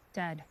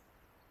 Dead.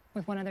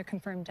 With one other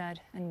confirmed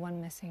dead and one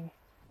missing.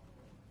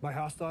 By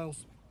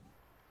hostiles?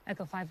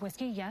 Echo 5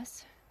 Whiskey,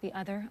 yes. The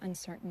other,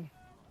 uncertain.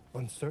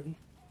 Uncertain?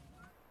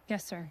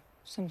 Yes, sir.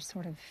 Some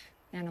sort of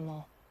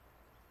animal.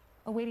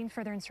 Awaiting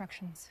further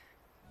instructions.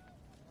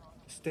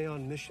 Stay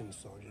on mission,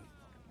 Sergeant.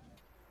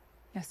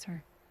 Yes,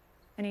 sir.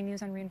 Any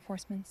news on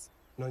reinforcements?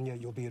 None yet.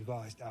 You'll be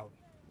advised. Out.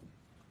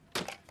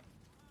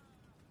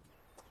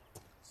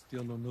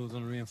 Still no news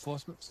on the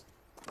reinforcements?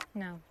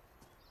 No.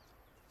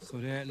 So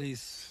they're at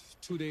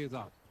least 2 days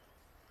out.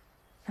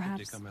 Perhaps.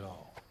 Did they come at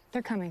all?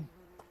 They're coming.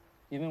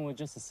 Even with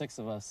just the 6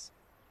 of us,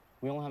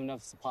 we don't have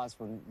enough supplies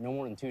for no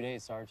more than 2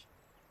 days, Sarge.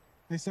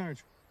 Hey,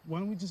 Sarge, why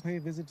don't we just pay a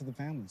visit to the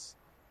families?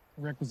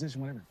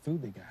 Requisition whatever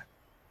food they got.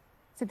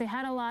 So if they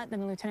had a lot, then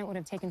the lieutenant would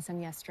have taken some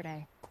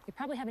yesterday. They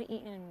probably haven't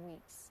eaten in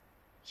weeks.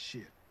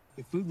 Shit.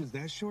 If food was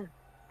that short,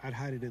 I'd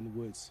hide it in the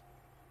woods.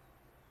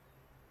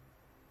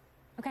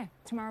 Okay,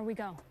 tomorrow we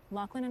go.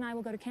 Lachlan and I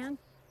will go to camp.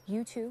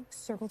 You two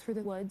circle through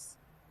the woods,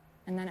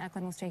 and then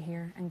Eklund will stay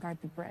here and guard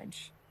the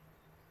bridge.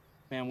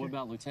 Man, what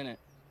about Lieutenant?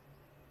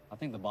 I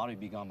think the body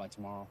will be gone by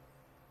tomorrow.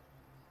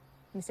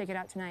 We stake it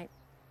out tonight.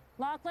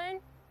 Lachlan,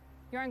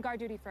 you're on guard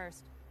duty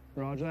first.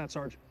 Roger that,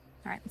 Sarge.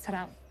 All right, let's head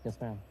out. Yes,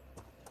 ma'am.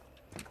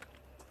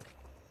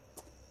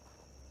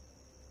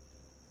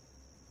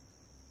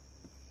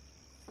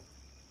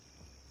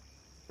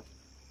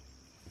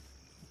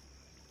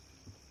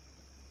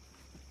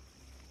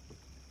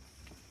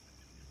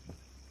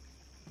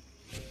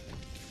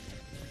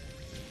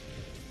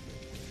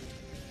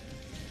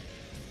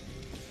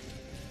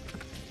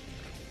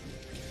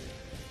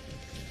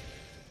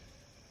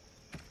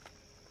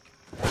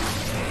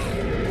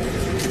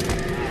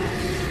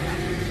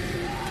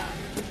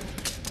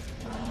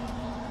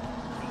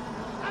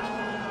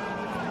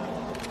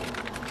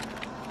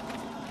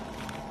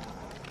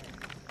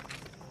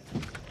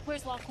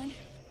 Where's Lachlan?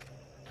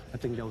 I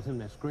think that was him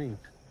that screamed.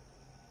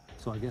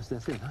 So I guess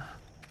that's it, huh?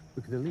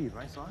 We could leave,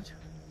 right, Sarge?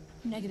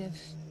 Negative.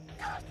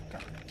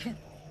 Can't.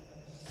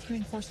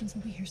 Reinforcements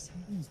will be here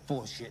soon.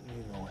 Bullshit,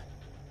 you know it.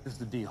 This is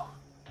the deal.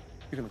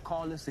 You're gonna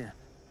call us in.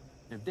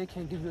 And if they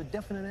can't give you a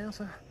definite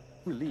answer,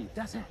 we leave.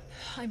 That's it.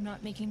 I'm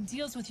not making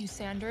deals with you,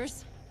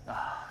 Sanders.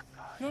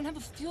 You don't have a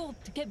fuel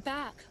to get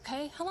back,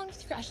 okay? How long do you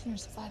think Ashton will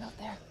survive out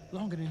there?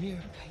 Longer than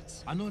here.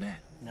 Right. I know that.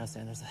 No,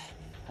 Sanders.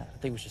 I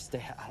think we should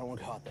stay. I don't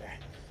want to go out there.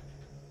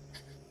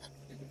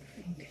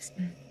 Focus,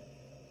 man.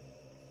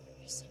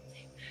 There's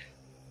something there.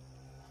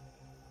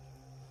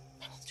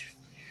 Hold your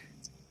fire.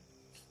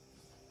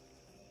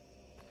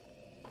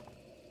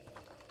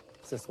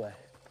 It's this way.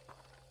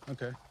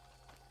 Okay.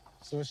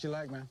 So what's she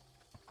like, man?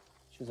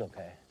 She's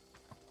okay.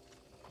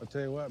 I'll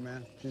tell you what,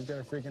 man. She's got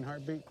a freaking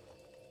heartbeat.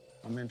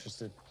 I'm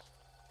interested.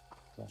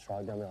 Don't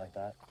shotgun me like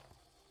that.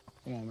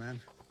 Come on,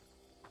 man.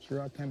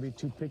 Chirac can't be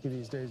too picky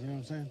these days, you know what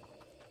I'm saying?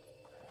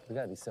 We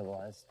gotta be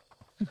civilized.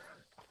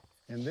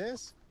 And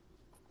this?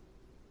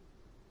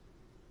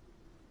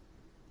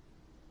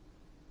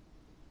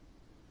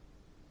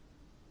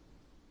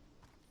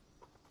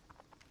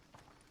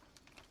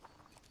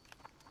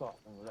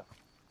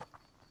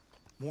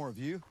 More of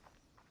you?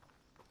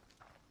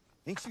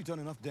 Ain't you done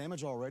enough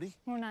damage already?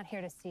 We're not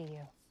here to see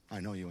you. I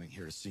know you ain't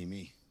here to see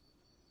me.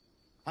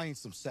 I ain't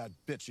some sad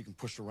bitch you can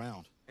push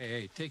around.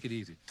 Hey, take it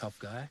easy, tough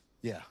guy.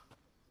 Yeah,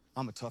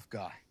 I'm a tough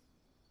guy.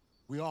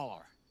 We all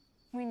are.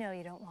 We know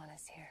you don't want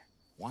us here.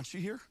 Want you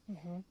here?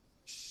 Mm-hmm.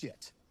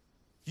 Shit.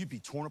 You'd be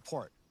torn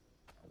apart.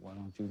 Why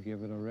don't you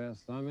give it a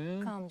rest, huh,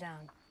 man? Calm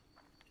down.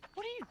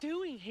 What are you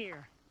doing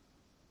here?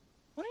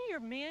 One of your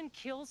men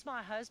kills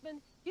my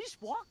husband? You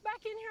just walk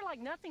back in here like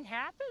nothing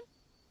happened?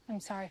 I'm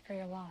sorry for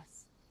your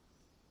loss.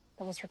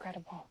 That was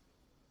regrettable.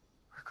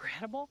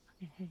 Regrettable?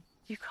 Mm-hmm.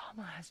 You call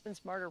my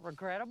husband's murder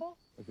regrettable?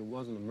 If it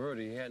wasn't a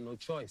murder, he had no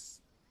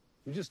choice.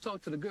 You just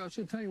talk to the girl,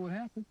 she'll tell you what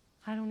happened.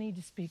 I don't need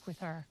to speak with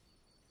her.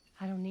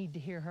 I don't need to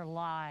hear her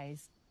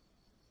lies.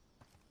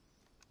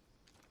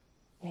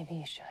 Maybe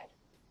you should.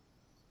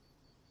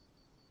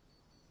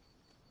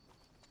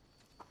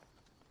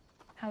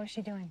 How is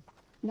she doing?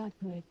 Not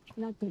good.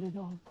 Not good at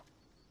all.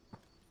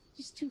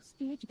 She's too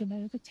scared to come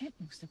out of the tent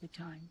most of the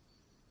time.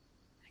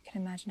 I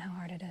can imagine how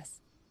hard it is.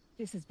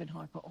 This has been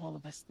hard for all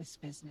of us, this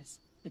business.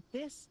 But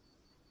this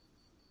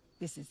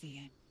is the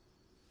end.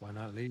 Why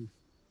not leave?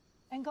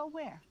 And go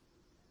where?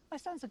 My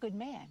son's a good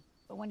man,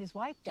 but when his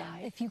wife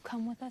died... If you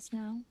come with us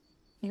now,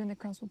 you and the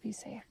girls will be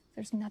safe.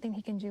 There's nothing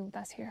he can do with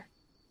us here.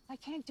 I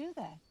can't do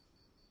that.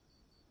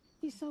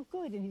 He's so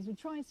good, and he's been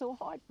trying so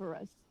hard for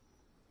us.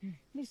 And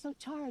he's so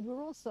tired.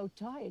 We're all so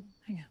tired.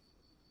 I know.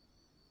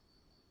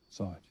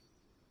 Sarge.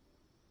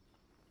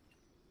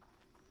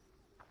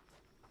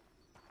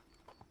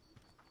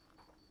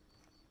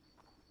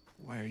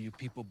 Why are you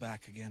people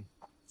back again?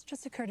 It's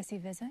just a courtesy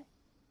visit.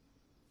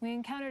 We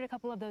encountered a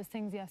couple of those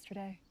things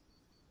yesterday.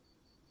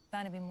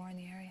 Bound to be more in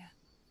the area.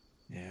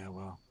 Yeah,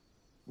 well,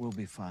 we'll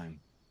be fine.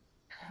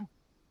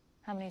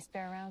 How many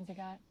spare rounds you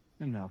got?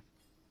 Enough.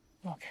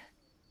 Look,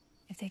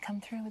 if they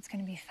come through, it's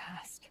gonna be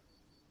fast.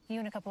 You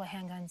and a couple of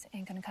handguns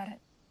ain't gonna cut it.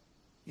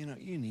 You know,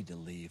 you need to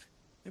leave.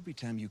 Every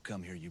time you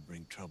come here, you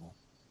bring trouble.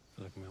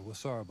 Look, man, we're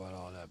sorry about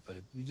all that, but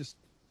if you just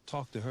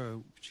talk to her,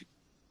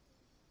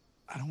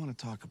 I don't want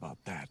to talk about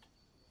that.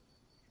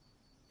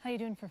 How you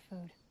doing for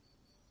food?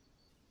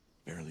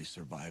 Barely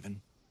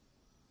surviving.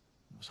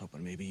 I was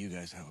hoping maybe you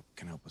guys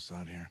can help us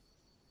out here.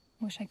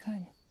 Wish I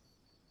could.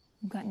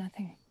 We've got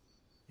nothing.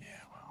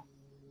 Yeah, well,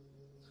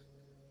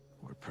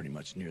 we're pretty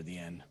much near the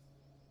end.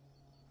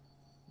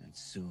 And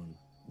soon,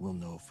 we'll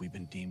know if we've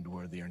been deemed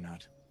worthy or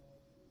not.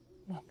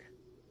 Look,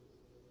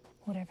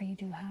 whatever you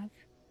do have,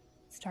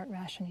 start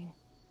rationing.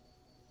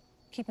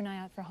 Keep an eye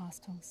out for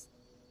hostiles.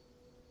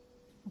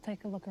 We'll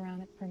take a look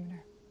around at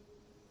perimeter.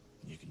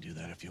 You can do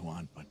that if you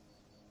want, but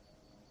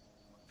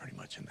we're pretty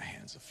much in the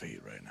hands of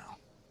fate right now.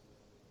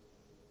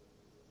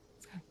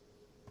 Let's go.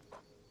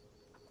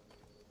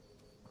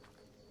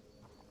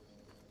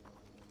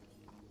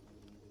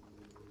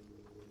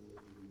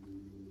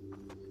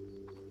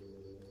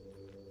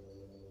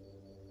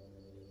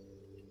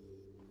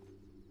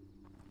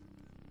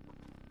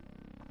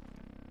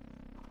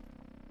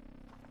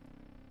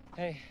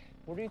 Hey,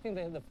 where do you think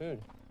they hid the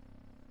food?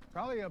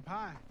 Probably up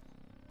high.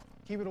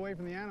 Keep it away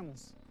from the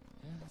animals.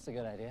 Yeah, that's a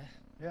good idea.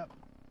 Yep.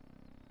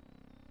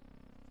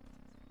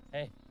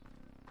 Hey,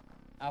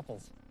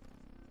 apples.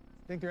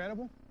 Think they're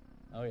edible?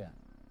 Oh, yeah.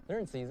 They're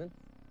in season.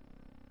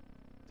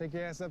 Take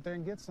your ass up there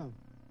and get some.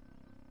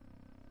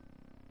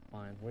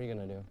 Fine. What are you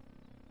gonna do?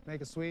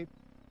 Make a sweep.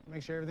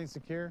 Make sure everything's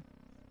secure.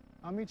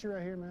 I'll meet you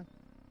right here, man.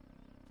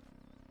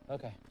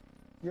 Okay.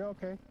 You're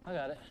okay. I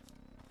got it.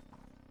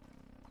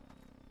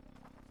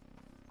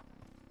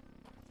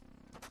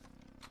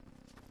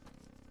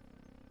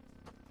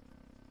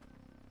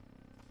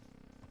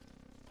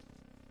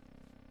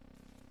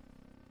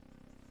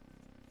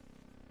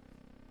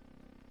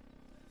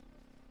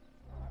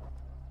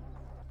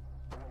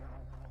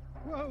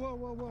 Whoa, whoa,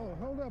 whoa, whoa.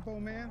 Hold up,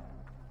 old man.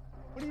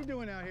 What are you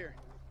doing out here?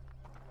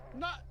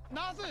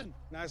 Nothing.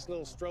 Nice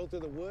little stroll through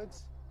the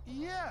woods?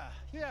 Yeah,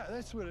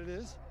 that's what it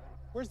is.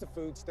 Where's the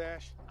food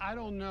stash? I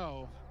don't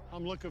know.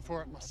 I'm looking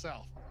for it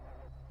myself.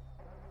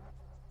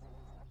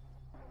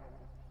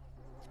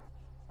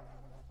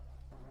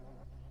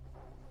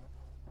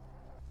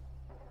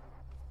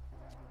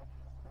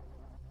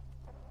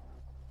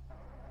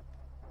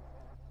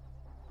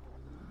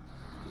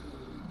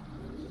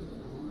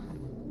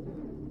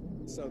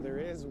 So there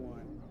is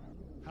one.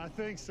 I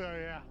think so,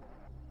 yeah.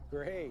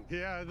 Great.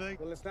 Yeah, I think.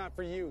 Well, it's not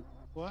for you.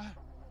 What?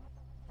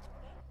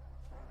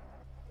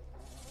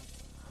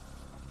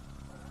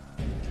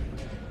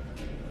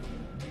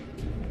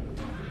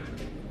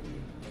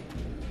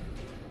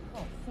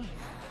 Oh, fuck.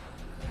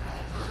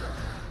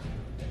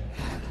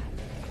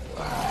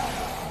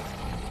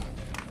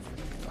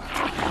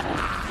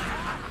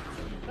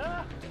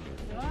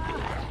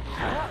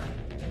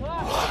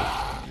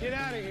 Get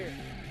out of here.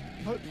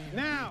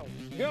 Now,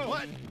 go.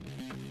 What?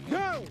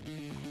 Go!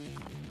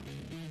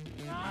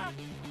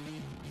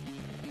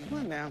 Come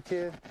on now,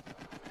 kid.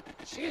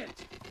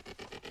 Shit.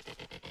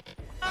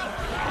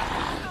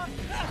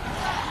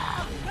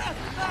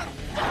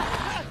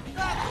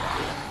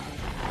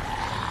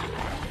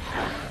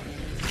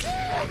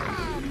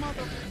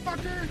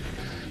 Motherfucker!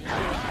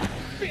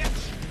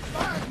 Bitch!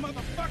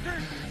 Motherfucker!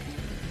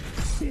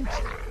 Bitch!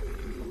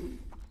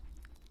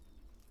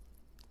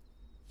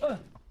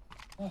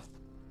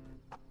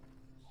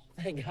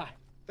 Thank God.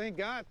 Thank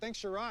God. Thanks,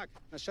 Chirac.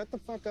 Now shut the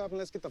fuck up and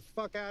let's get the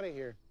fuck out of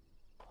here.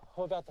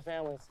 What about the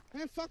families?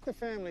 Man, fuck the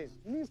families.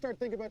 You need to start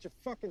thinking about your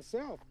fucking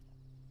self.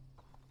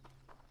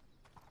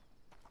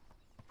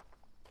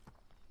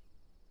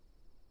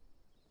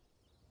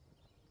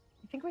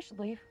 You think we should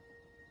leave?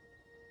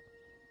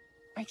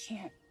 I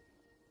can't.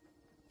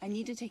 I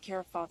need to take care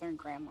of Father and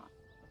Grandma.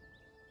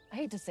 I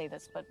hate to say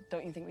this, but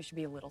don't you think we should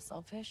be a little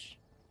selfish?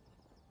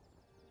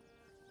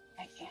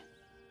 I can't.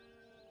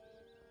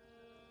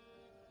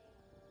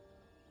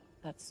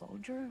 That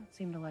soldier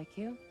seemed to like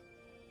you.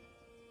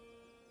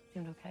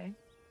 Seemed okay.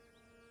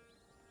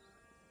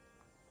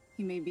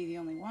 He may be the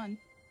only one.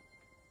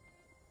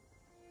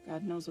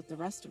 God knows what the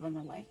rest of them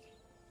are like.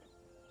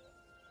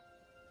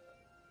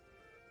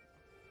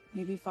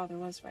 Maybe Father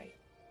was right.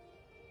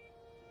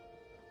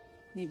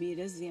 Maybe it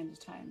is the end of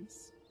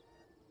times.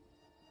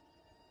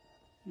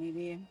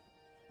 Maybe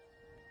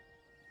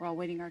we're all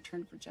waiting our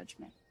turn for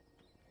judgment.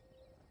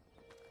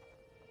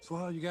 So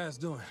how you guys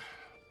doing?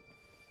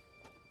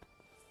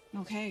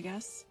 Okay, I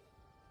guess.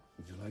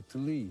 Would you like to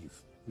leave?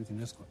 We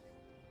can escort.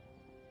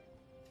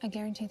 I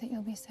guarantee that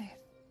you'll be safe.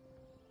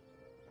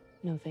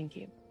 No, thank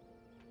you.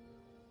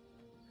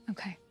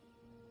 Okay.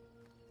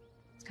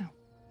 Let's go.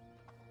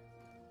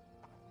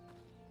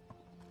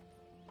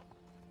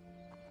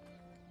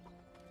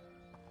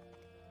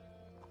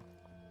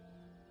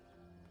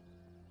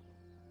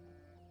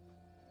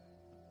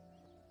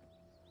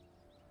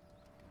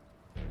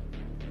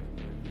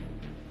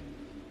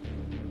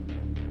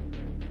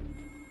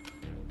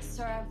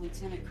 Sir, I have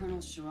Lieutenant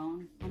Colonel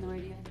Sharon on the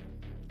radio.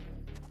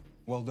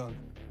 Well done.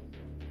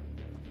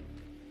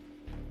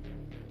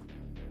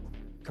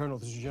 Colonel,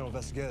 this is General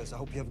Vasquez. I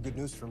hope you have good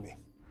news for me.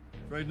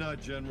 Afraid not,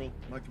 General.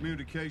 My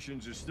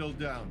communications are still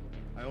down.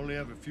 I only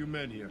have a few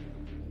men here.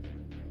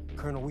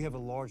 Colonel, we have a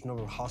large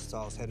number of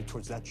hostiles headed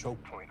towards that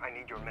choke point. I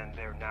need your men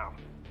there now.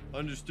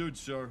 Understood,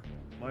 sir.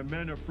 My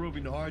men are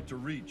proving hard to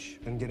reach.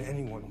 And get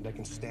anyone that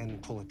can stand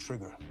and pull a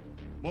trigger.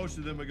 Most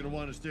of them are going to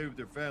want to stay with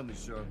their families,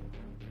 sir.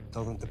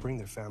 Tell them to bring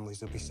their families.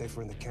 They'll be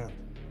safer in the camp.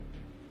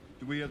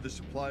 Do we have the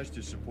supplies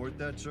to support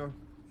that, sir?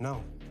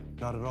 No,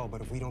 not at all.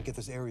 But if we don't get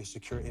this area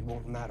secure, it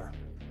won't matter.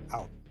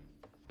 Out.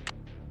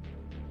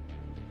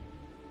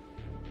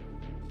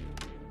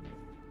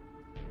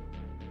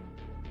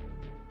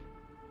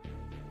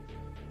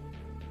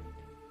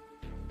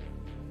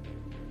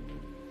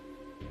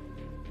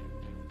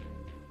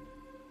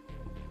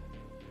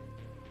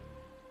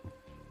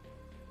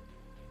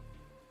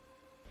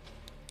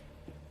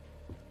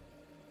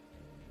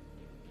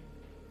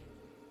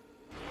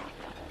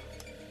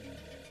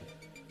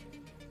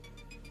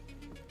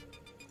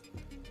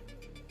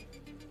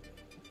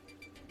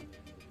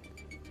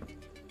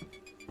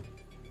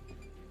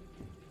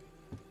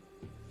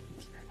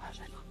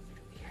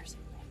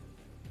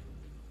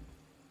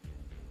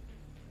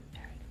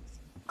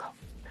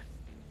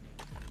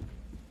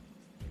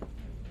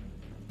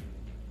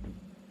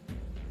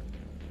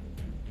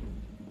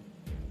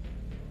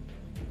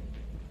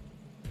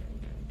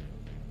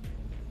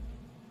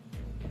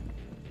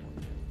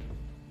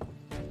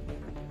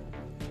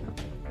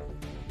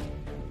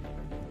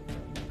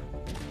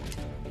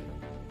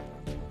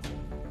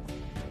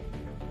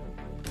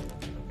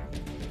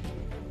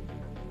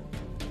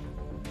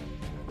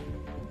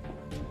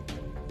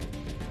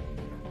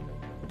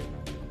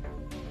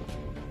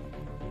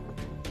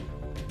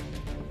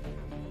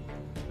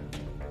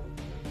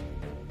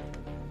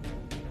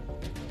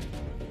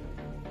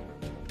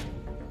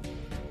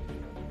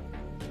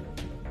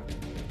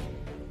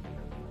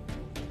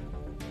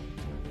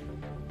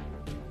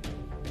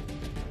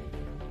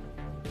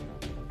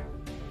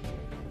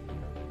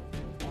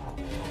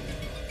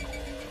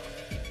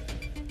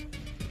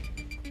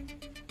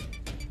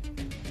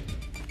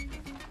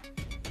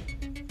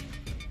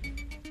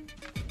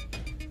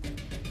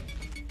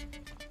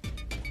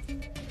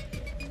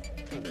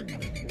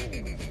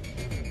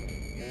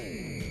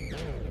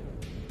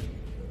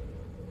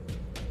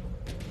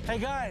 Hey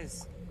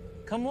guys,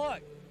 come look.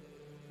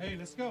 Hey,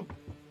 let's go.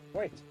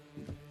 Wait,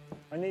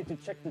 I need to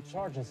check the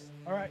charges.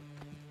 All right.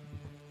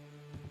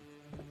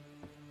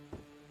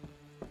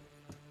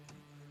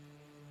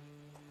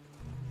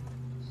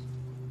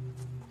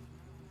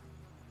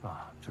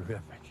 Ah,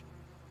 terrific.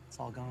 It's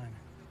all gone.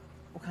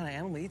 What kind of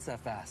animal eats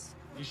that fast?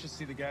 You should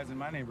see the guys in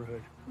my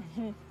neighborhood.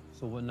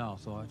 So what now,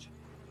 Sarge?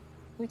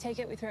 We take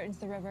it, we throw it into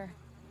the river.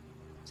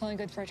 It's only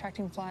good for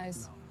attracting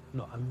flies.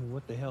 No, I mean,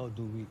 what the hell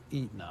do we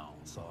eat now,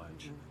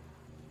 Sarge?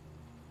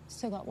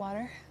 Still got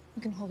water.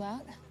 We can hold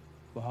out.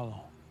 For how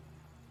long?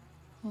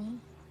 Well,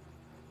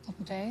 a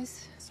couple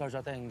days. Sarge,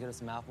 I think I can get us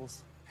some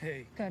apples.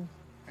 Hey, Good.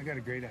 I got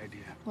a great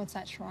idea. What's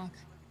that, Shrock?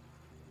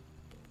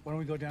 Why don't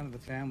we go down to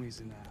the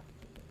families and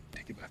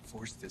take it by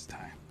force this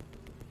time?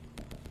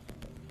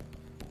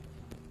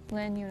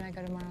 Lynn, you and I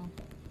go tomorrow.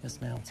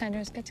 Yes, ma'am.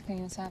 Sanders, get to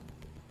clean us up.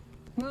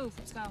 Move,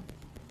 let's go.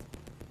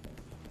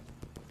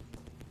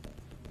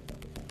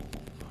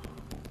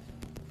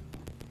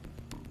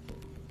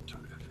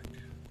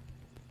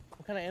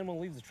 What kind of animal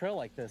leaves a trail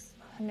like this?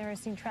 I've never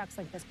seen tracks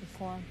like this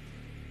before.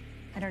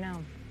 I don't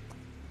know.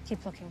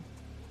 Keep looking.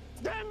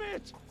 Damn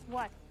it!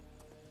 What?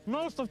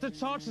 Most of the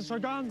charges are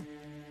gone.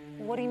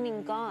 What do you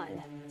mean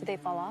gone? Did they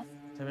fall off?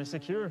 They were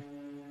secure.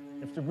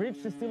 If the bridge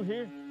is still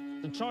here,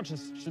 the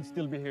charges should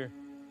still be here.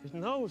 It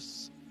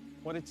knows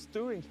what it's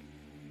doing.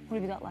 What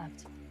have you got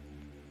left?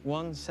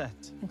 One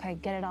set. Okay,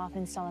 get it off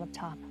and install it up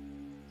top.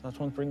 That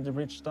won't bring the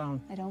bridge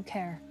down. I don't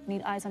care.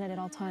 Need eyes on it at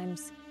all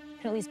times.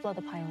 Can at least blow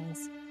the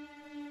pilings.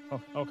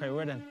 Oh, okay,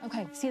 where then?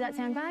 Okay, see that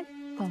sandbag?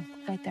 Go,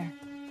 right there.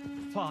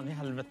 Fan I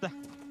helvete.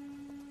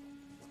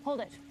 Hold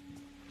it.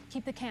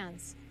 Keep the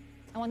cans.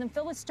 I want them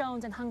filled with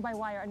stones and hung by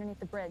wire underneath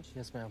the bridge.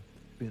 Yes, ma'am.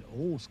 Bit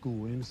old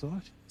school, ain't it,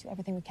 Sarge? Do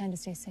everything we can to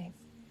stay safe.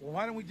 Well,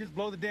 why don't we just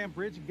blow the damn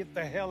bridge and get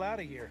the hell out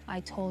of here?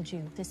 I told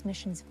you, this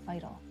mission's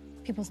vital.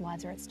 People's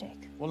lives are at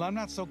stake. Well, I'm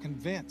not so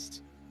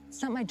convinced.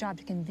 It's not my job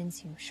to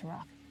convince you,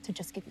 Shrock, to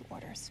just give you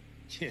orders.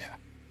 Yeah,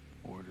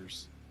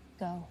 orders.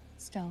 Go,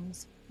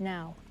 stones,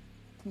 now.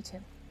 You too.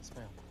 Yes,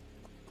 ma'am.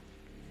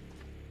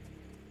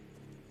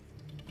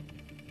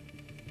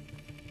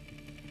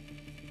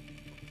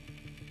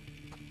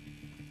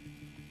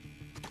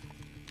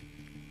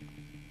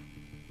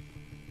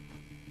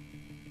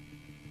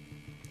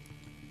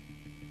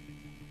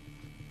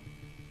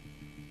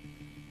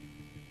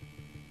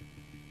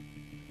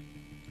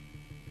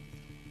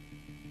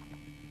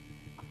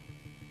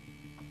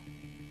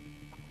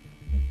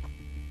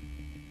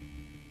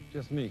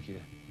 Just me,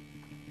 kid.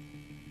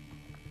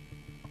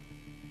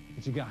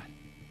 What you got?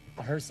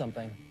 I heard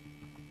something.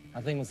 I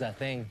think it was that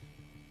thing.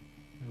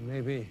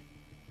 Maybe.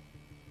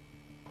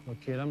 Well,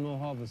 kid, I'm no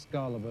Harvard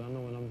scholar, but I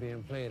know when I'm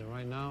being played, and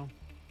right now,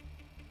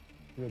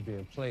 you're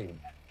being played.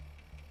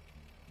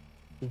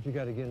 What you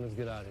got to get, let's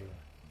get out of here.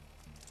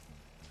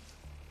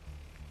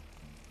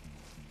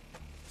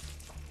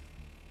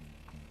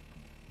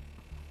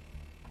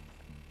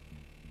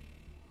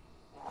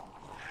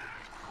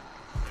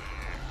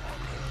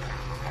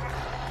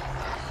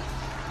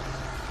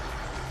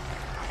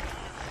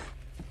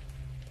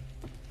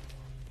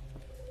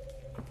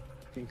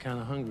 Getting kind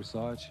of hungry,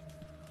 Sarge.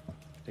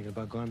 Thinking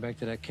about going back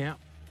to that camp?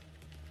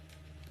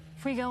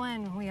 If we go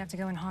in, we have to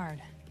go in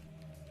hard.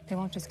 They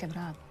won't just give it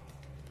up.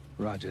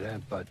 Roger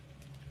that, but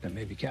there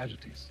may be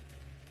casualties.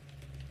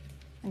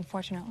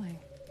 Unfortunately.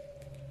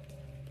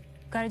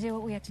 Gotta do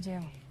what we have to do.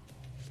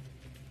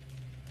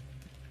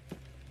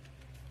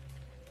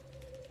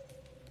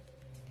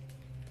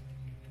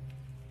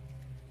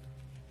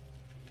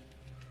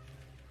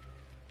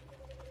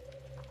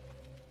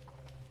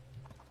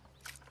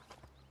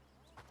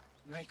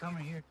 You ain't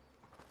coming here.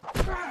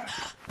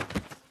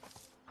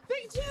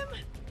 Big Jim!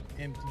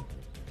 Empty.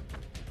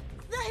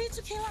 They're here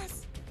to kill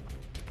us.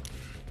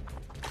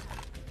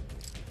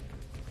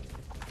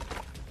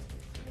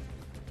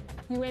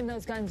 You aim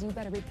those guns, you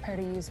better be prepared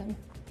to use them.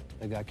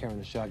 The guy carrying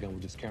the shotgun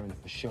was just carrying it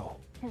for show.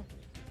 I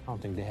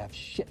don't think they have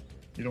shit.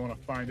 You don't want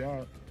to find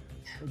out.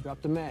 Hey,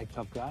 drop the mag,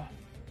 tough guy.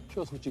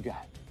 Show us what you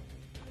got.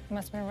 It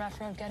must have been a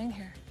rough road getting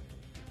here.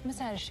 You must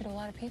have had to shoot a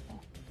lot of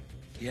people.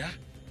 Yeah?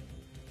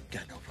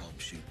 Got no problem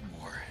shooting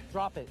more.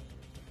 Drop it.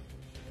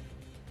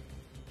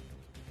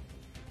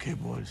 Okay,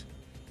 boys.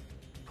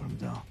 Put him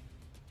down.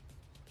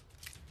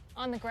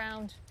 On the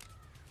ground.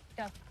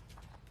 Go.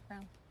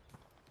 Ground.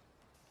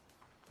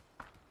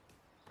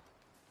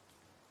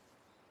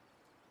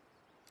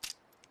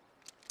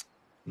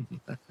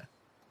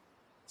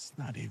 It's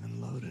not even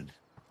loaded.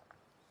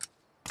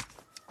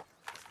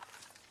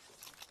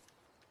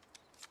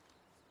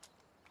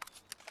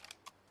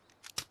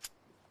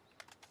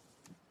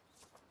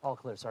 All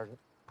clear, Sergeant.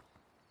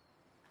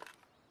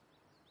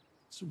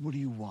 So what do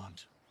you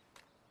want?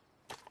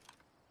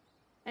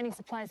 Any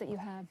supplies that you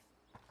have,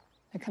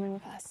 they're coming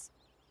with us.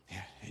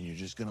 Yeah, and you're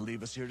just gonna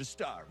leave us here to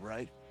starve,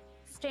 right?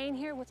 Staying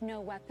here with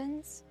no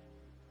weapons?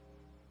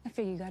 I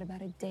figure you got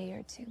about a day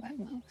or two at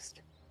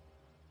most.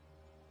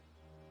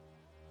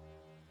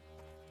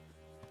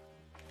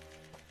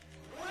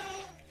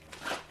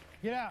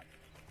 Get out.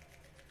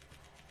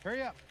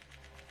 Hurry up.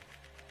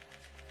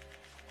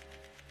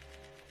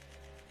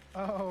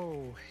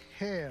 Oh,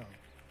 hell.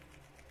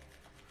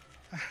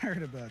 I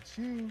heard about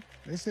you.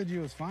 They said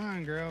you was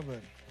fine, girl,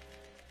 but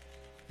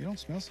you don't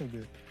smell so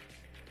good.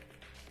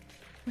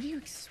 What do you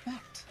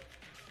expect?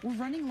 We're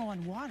running low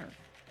on water.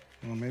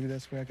 Well, maybe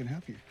that's where I can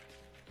help you.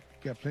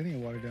 Got plenty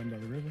of water down by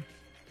the river.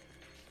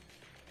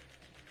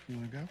 You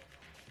wanna go?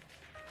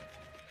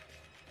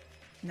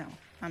 No,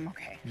 I'm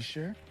okay. You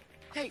sure?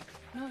 Hey,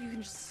 no, you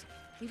can just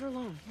leave her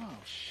alone. Oh,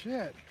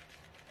 shit.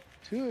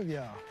 Two of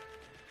y'all.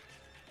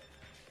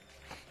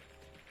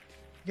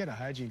 You got a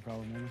hygiene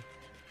problem, woman.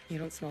 You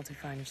don't smell too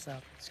fine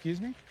yourself. Excuse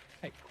me?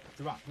 Hey,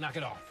 Rock, knock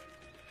it off.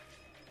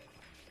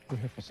 We're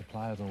here for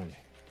supplies only.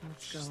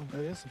 Let's go.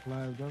 That is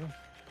supplies, brother.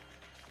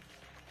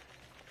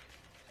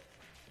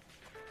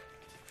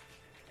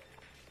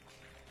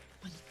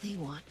 What do they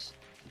want?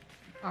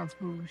 Our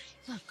food.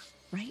 Look,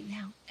 right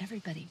now,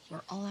 everybody,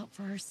 we're all out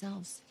for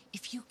ourselves.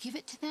 If you give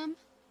it to them,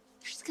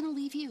 they're just gonna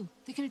leave you.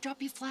 They're gonna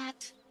drop you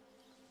flat.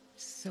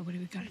 So what do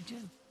we gotta do?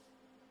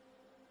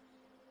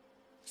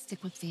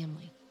 Stick with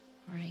family,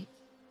 all right?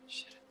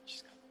 Shit,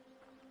 she's got...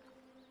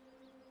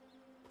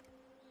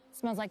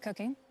 Smells like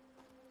cooking.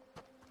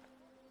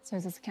 So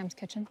is this the camp's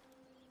kitchen?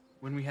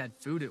 When we had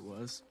food, it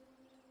was.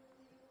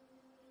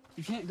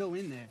 You can't go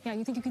in there. Yeah,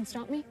 you think you can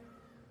stop me?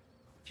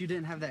 If you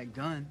didn't have that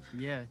gun,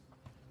 yeah.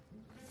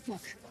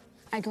 Look,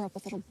 I grew up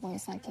with little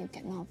boys like you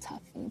getting all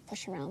tough and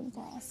push around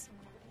girls.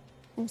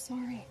 I'm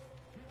sorry.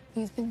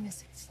 You've been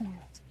misinformed.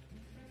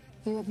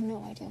 You have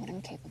no idea what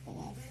I'm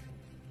capable of.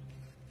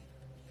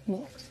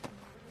 Move.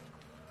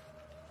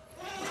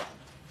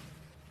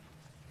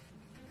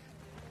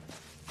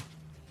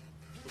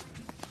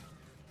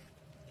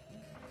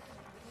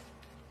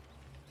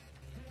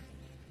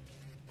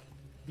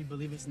 You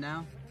believe us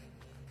now?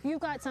 You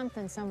got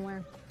something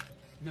somewhere.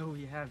 No,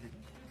 you haven't.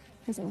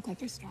 Doesn't look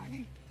like you're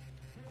starving.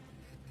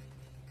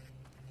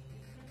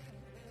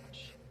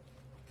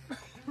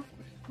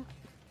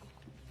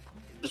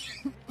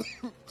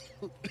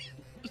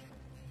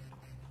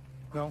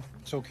 No,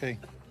 it's okay.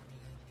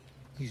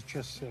 He's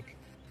just sick.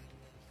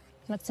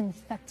 What's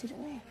infected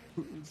in me?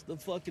 It's the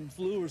fucking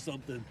flu or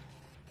something.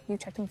 You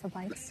checked him for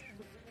bites?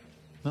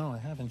 No, I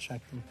haven't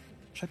checked him.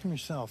 Check him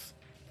yourself.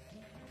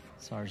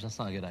 Sarge, that's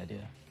not a good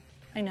idea.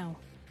 I know.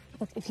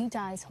 Look, if he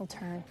dies, he'll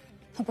turn.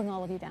 He'll bring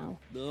all of you down.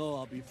 No,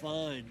 I'll be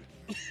fine.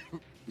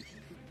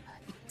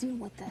 Deal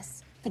with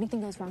this. If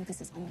anything goes wrong,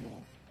 this is on you.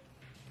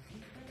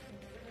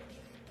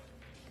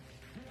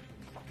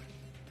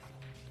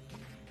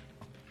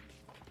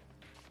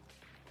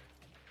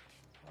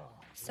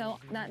 So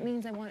that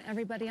means I want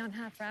everybody on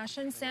half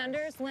rations.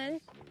 Sanders, Lynn,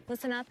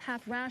 listen up,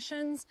 half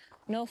rations,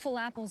 no full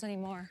apples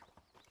anymore.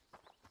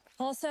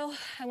 Also,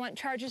 I want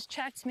charges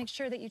checked. Make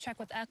sure that you check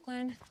with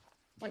Eklund.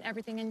 Want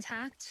everything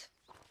intact.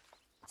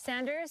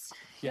 Sanders,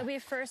 Yeah. you'll be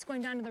first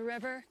going down to the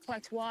river,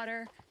 collect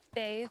water,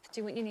 bathe,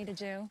 do what you need to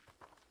do.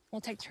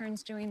 We'll take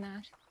turns doing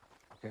that.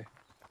 Okay.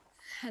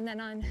 And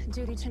then on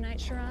duty tonight,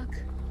 Shirok,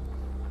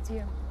 it's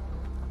you.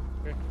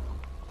 Okay.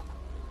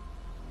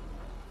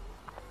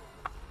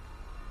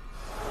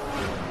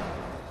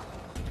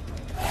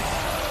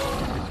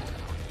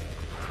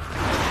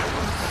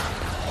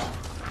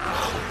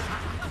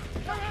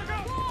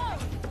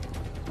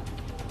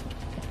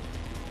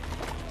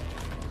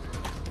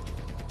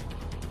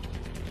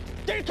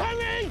 They're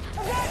coming!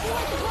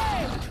 Evacuate the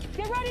plane!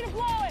 Get ready to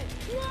blow it!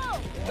 Go!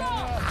 Go!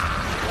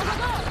 Go, go,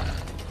 go!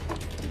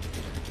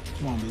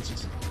 Come on,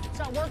 bitches. It's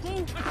not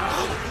working?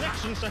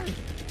 Connection, sir.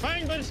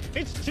 Fine, but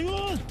it's too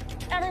old.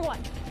 Everyone,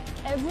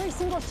 every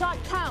single shot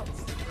counts.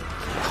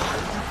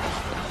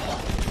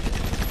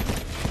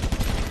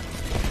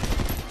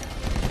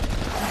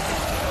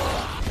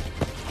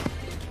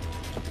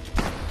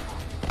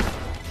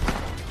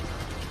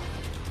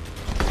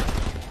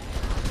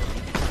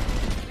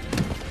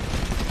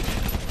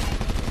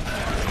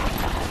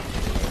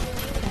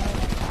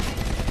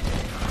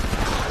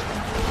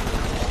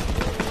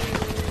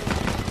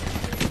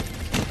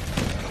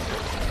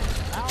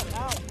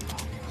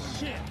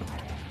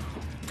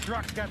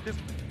 Rock's got this.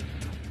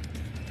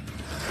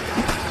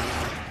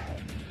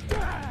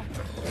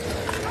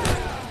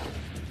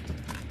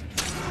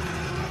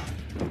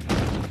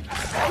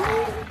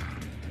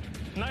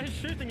 Nice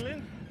shooting,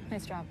 Lynn.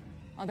 Nice job.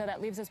 Although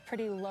that leaves us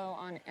pretty low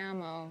on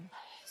ammo.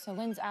 So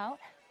Lynn's out.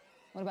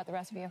 What about the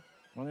rest of you?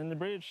 One in the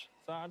bridge,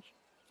 Sarge.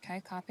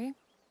 Okay, copy.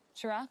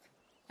 Shirok,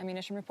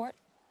 ammunition report?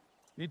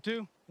 Me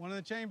too. One in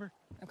the chamber.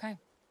 Okay.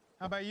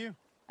 How about you?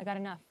 I got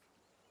enough.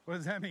 What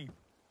does that mean?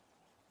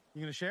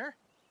 You gonna share?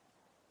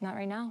 Not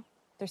right now.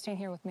 They're staying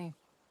here with me.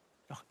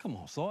 Oh, come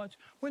on, Sarge.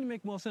 Wouldn't it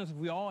make more sense if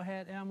we all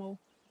had ammo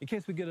in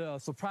case we get a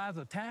surprise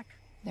attack?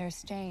 They're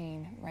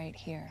staying right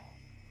here.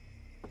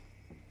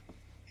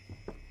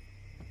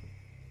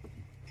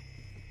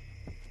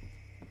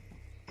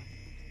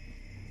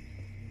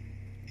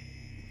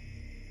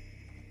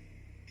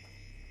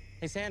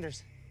 Hey,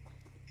 Sanders.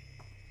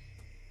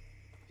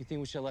 You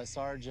think we should let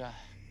Sarge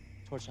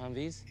torch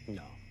Humvees?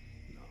 No.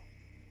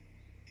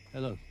 Hey,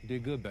 look, you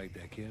did good back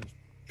there, kid.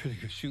 Pretty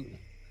good shooting.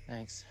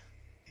 Thanks.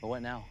 But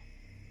what now?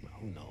 Well,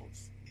 who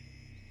knows?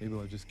 Maybe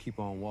I'll just keep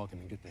on walking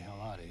and get the hell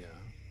out of here, huh?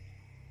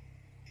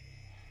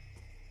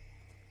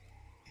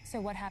 So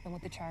what happened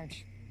with the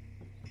charge?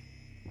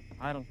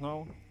 I don't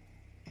know.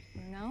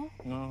 No?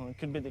 No, it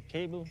could be the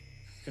cable,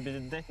 could be the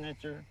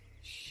detonator.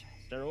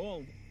 They're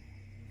old.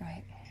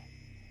 Right.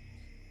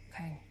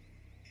 Okay.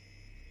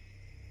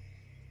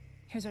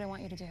 Here's what I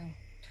want you to do.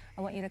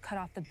 I want you to cut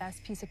off the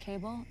best piece of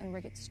cable and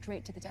rig it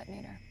straight to the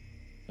detonator.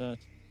 But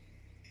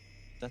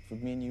that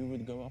would mean you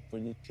would go up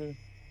with it too.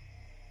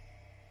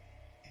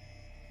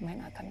 Might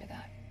not come to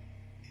that.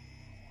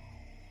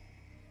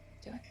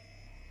 Do it.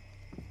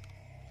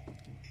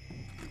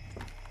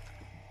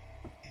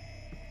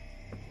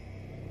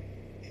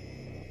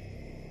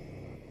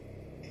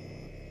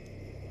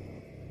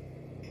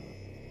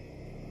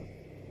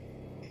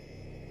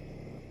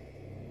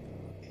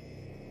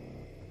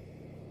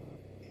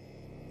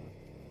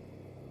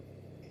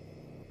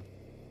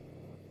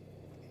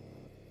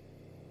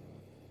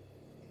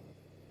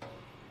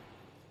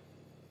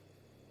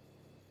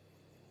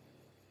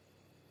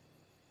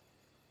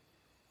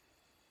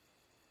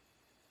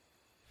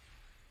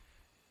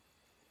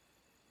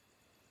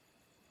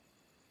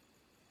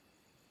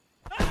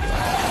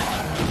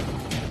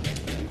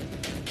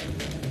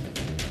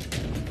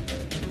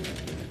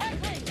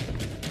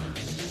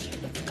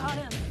 Got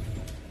him.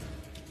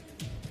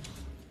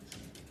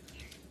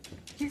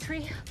 You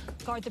three,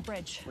 guard the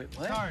bridge. Wait,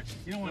 what? Sarge,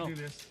 you don't want to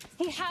do this.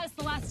 He has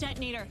the last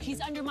detonator.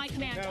 He's under my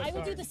command. No, I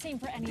will do Sarge. the same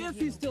for any If of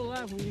you. he's still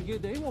alive when you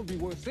get there, he won't be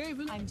worth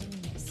saving. I'm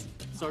doing this.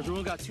 Sarge, we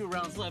only got 2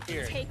 rounds left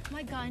here. Take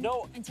my gun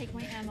No. and take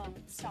my ammo.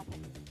 Stop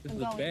him. This I'm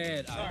is a going.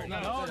 bad Sarge,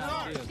 idea. no,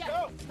 Sarge, Yes,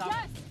 go!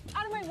 yes,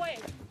 out of my way.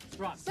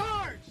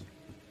 Sarge!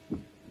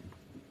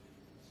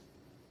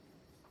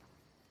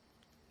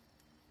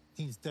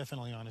 He's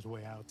definitely on his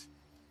way out.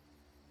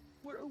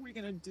 What are we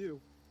gonna do?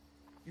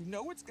 You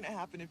know what's gonna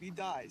happen if he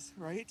dies,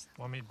 right?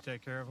 Want me to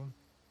take care of him?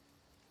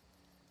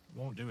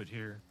 Won't do it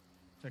here.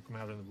 Take him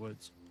out in the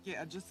woods.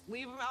 Yeah, just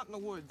leave him out in the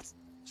woods.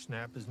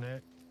 Snap his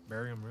neck,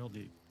 bury him real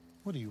deep.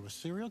 What are you, a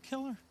serial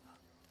killer?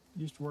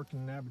 Used to work in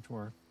an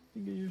abattoir.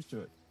 You get used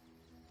to it.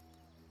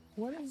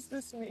 What is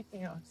this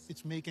making us?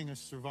 It's making us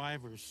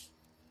survivors.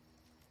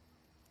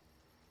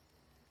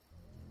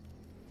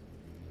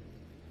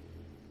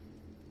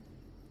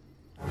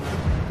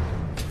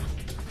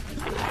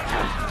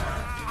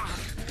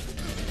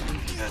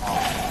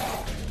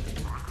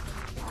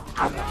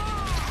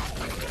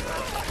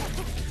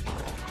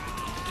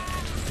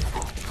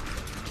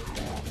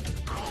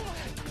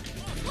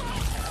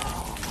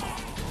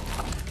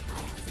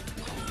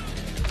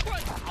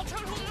 I'll try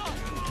to hold it off!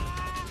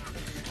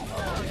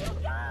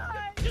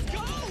 Just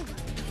go!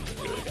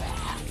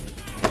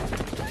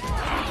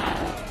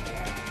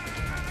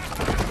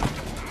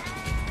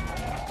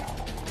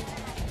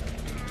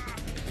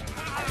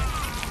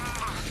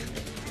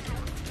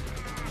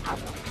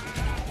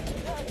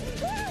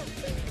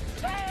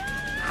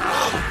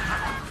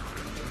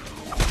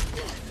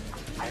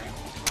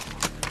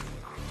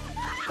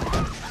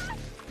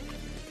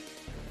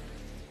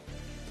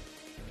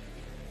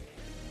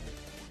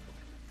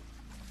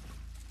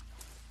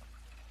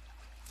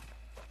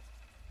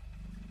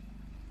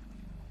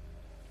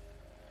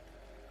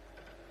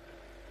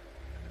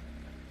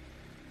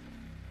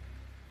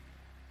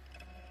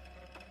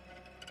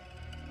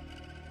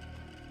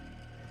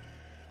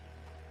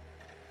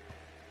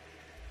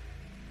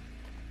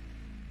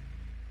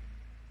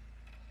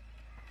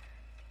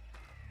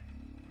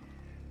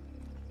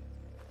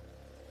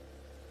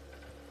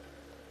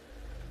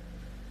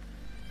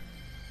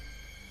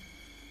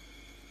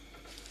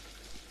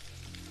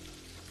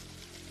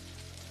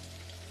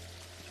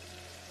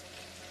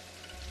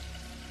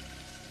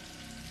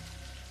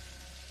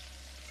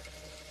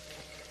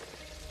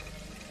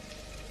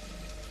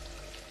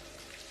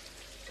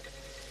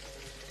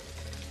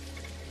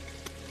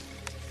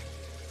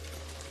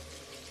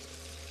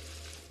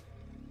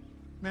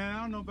 Man,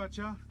 I don't know about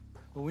y'all,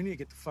 but we need to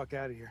get the fuck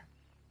out of here.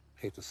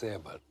 Hate to say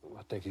it, but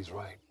I think he's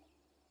right.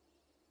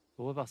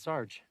 But what about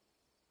Sarge?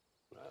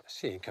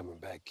 She ain't coming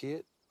back,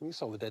 kid. You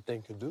saw what that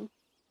thing can do.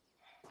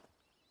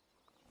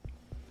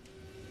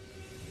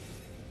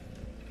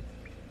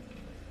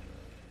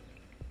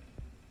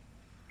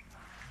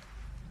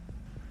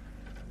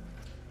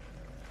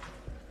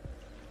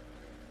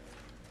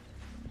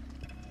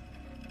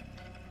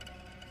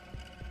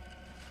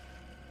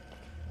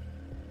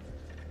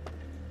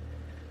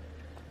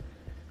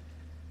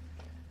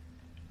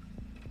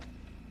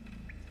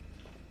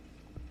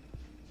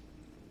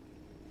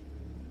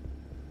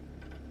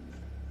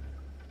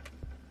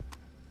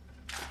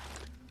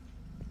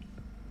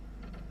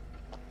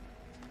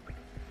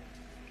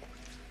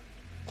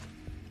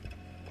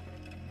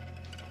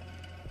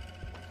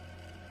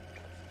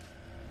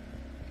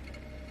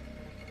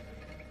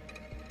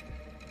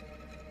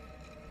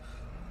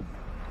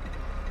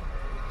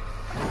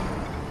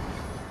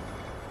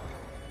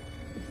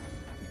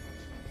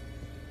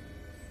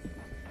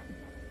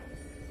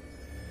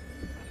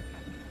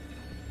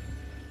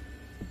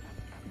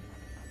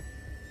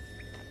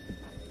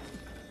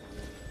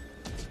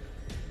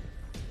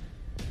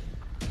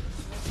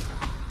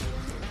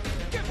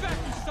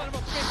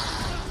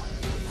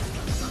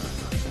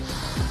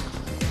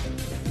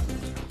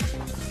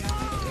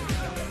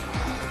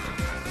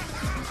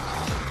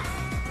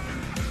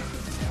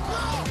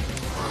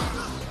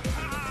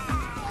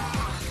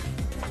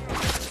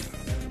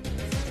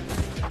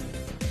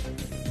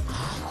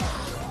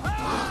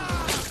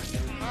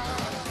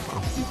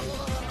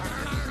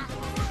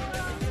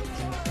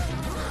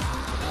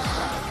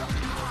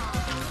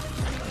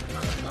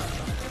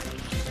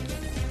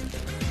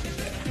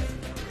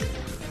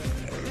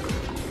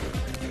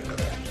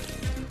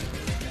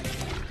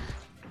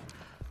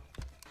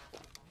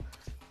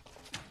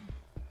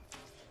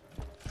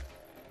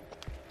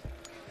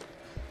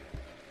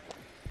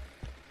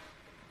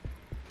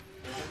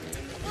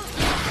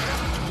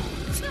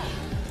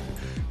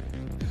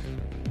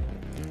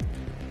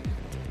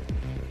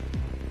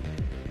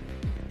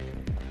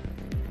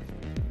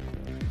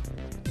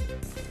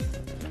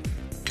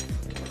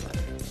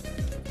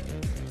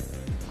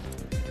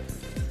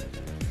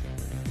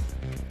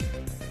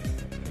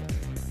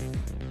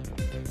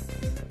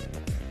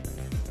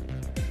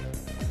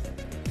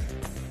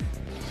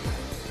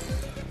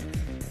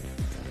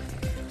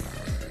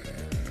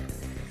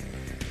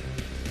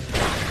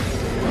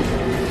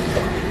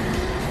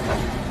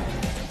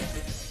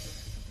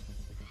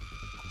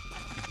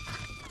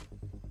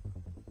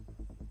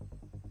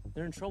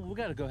 They're in trouble. We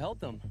gotta go help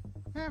them.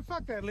 Man,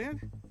 fuck that, Lynn.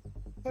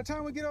 By the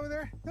time we get over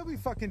there, they'll be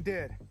fucking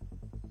dead.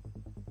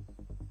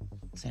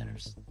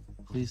 Sanders,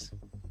 please.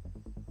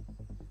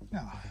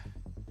 No.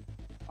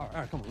 All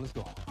right, come on, let's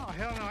go. Oh,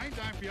 hell no, I ain't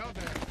dying for y'all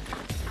there.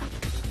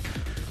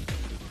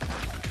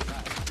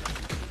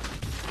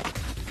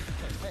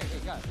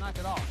 Hey, guys, knock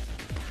it off.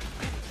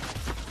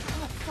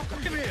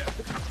 Come here.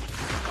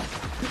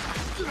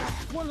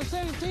 We're on the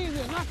same team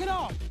here. Knock it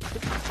off.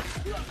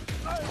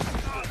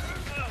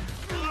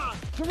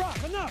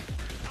 Tarak, enough.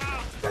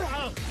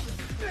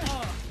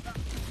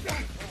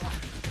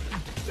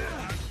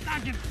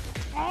 Knock it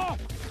off.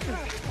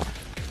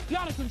 You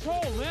out of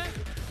control, man.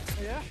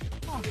 Yeah?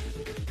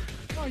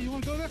 Oh, you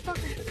want to go there,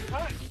 fucker?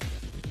 Huh?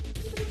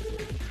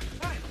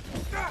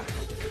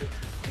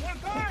 You want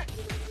to go there?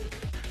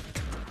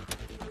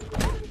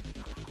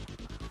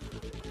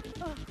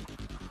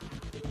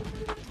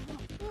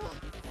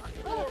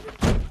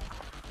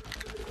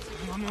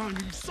 Come on,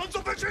 you sons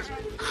of bitches!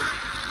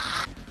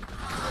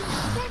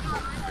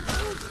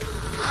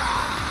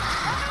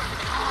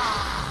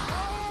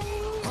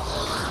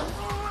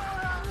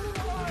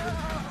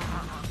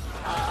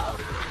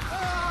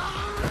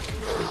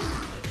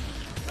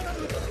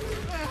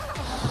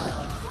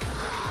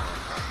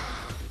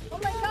 Oh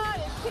my God,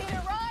 it's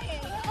Peter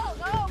Ryan.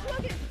 Oh,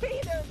 look, it's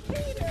Peter.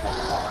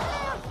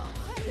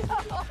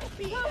 No,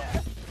 Peter.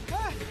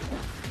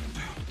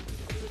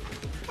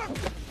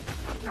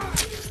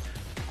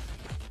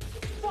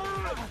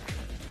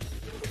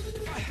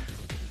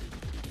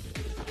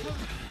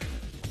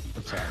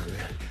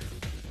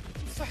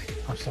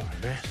 I'm sorry,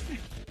 man.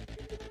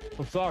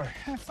 I'm sorry.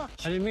 Man, fuck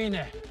I didn't mean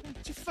that.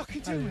 What you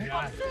fucking do, man?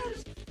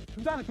 It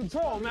was out of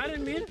control, man. I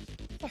didn't mean it.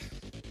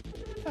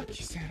 Fuck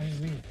you, Sam. I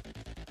didn't mean it.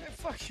 Man,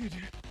 fuck you,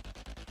 dude.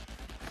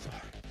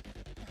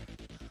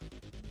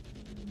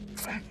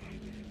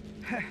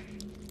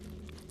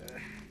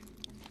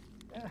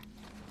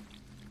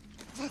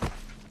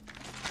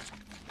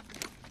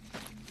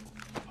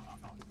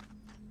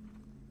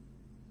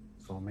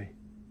 It's on me.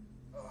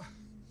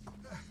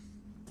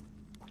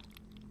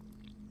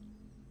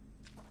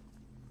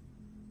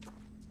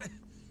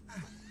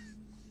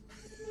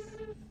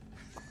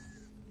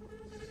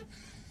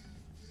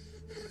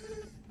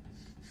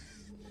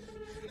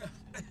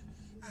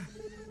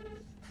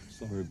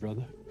 Sorry,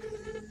 brother.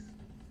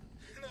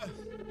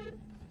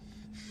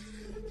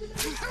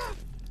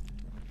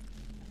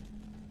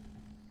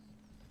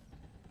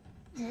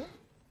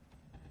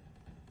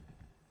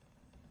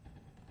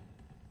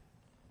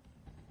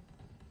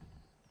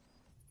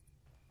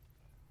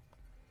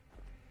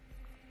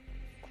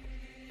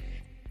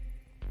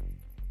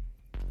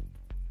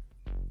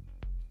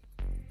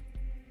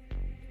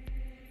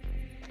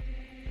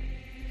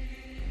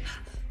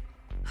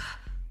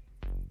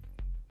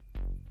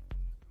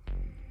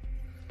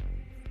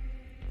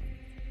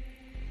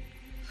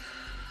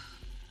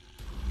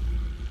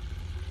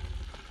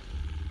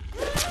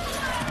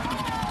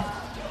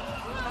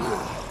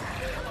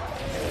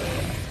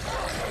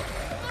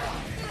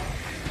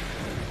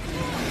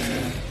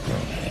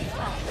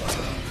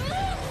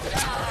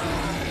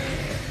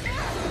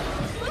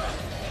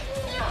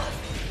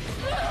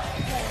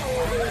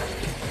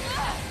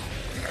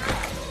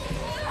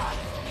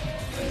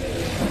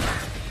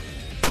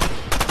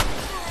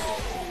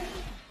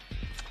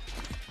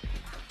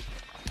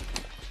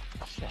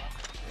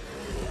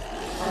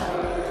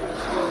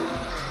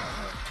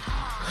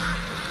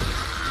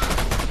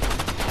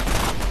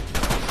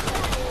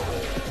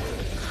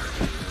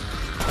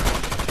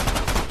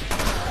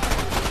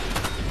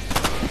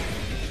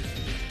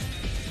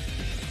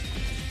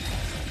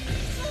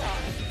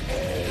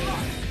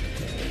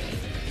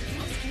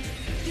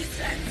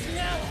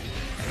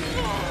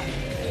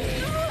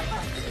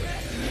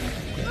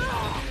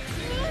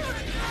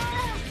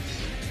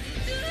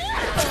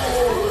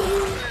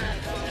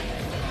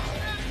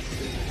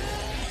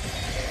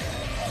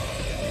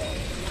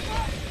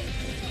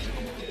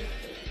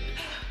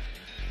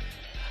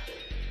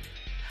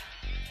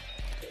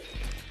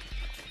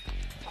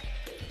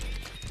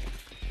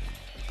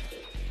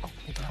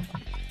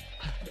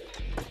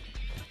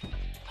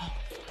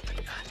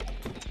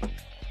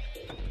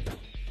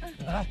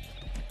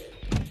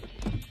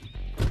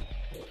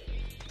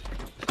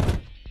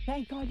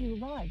 Thank God you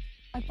arrived.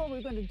 I thought we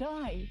were going to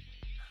die.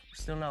 We're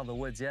still not out of the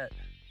woods yet.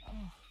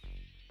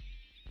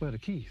 Where are the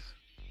keys?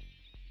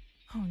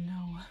 Oh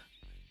no.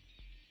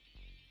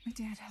 My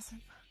dad has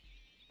them.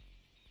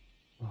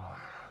 Oh,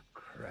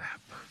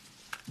 crap.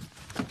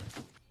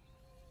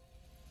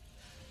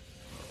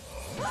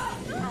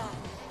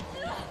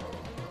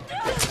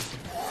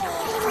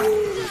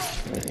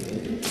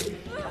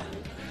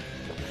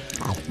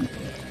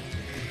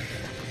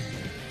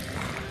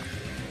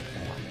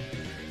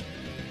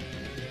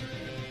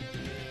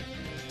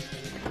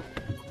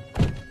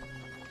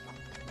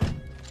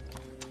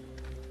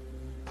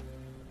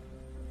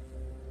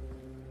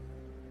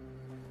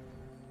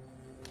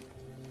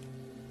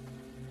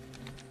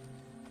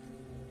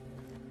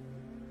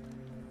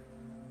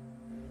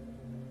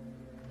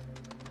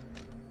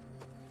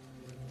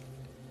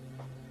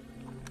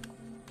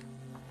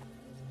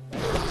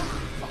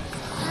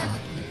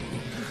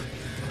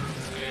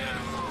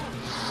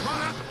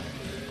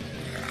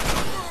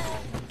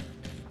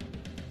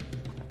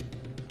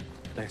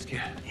 Thanks,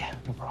 kid. Yeah,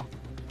 no problem.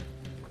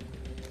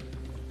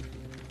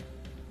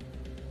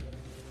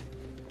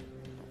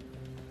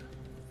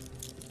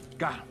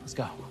 Got him. Let's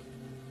go.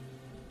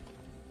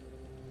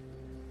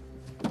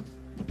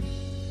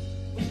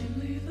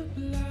 Only the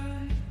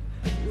blind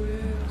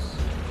will see.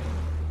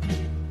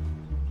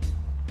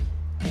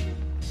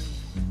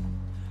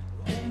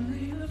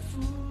 Only the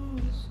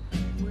fools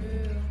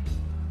will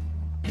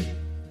know.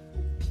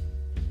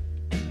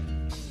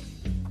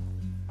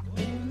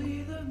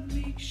 Only the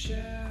meek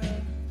shall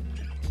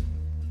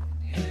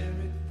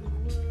inherit the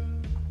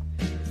world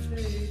if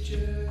they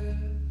just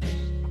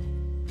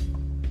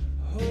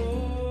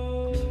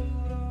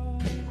hold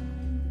on.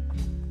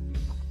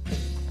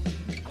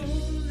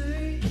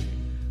 Only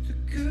the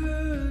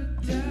good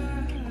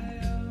die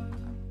young,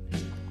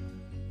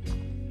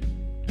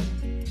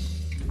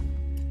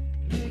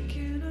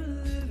 making a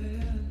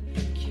living,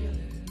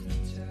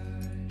 killing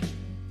time.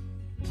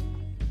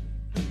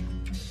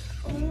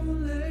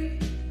 Only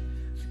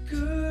the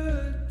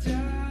good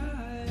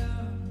die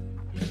young,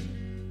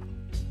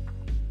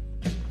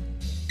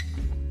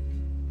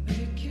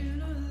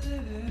 making a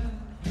living,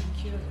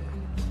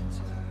 killing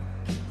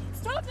time.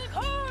 Stop the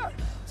car!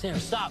 Sam,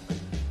 stop.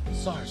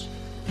 Sarge.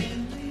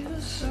 Only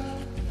the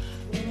sun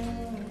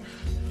won't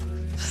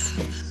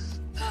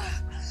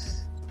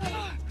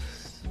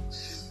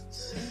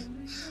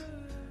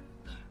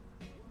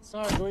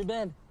Sarge, where you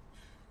been?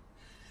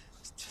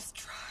 just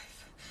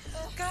drive.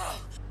 Go!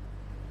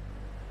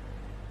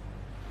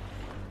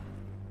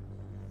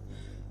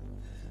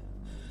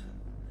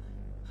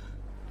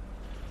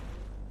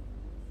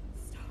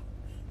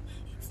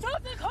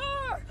 Stop the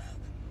car!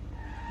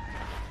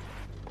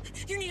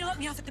 You need to let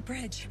me off at the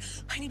bridge.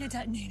 I need to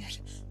detonate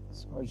it.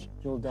 Sarge,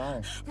 you'll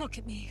die. Look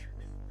at me.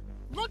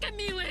 Look at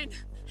me, Lynn!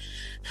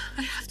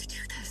 I have to do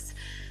this.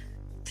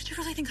 Did you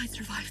really think I'd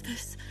survive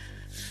this?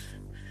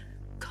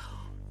 Go.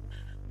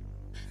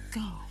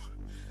 Go.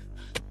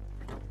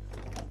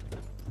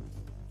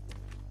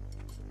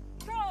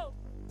 Go!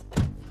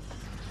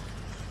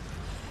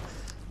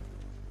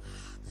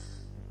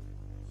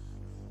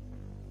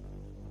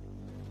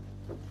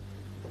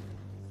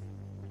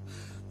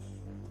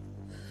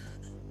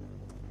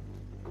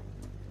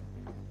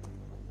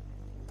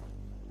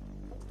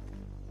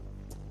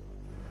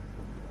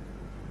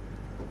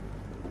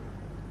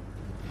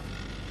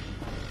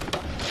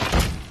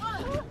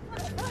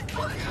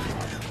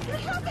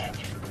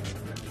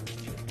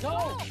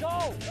 Go!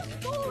 Go!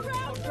 Go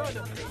around!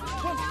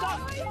 Quick, stop!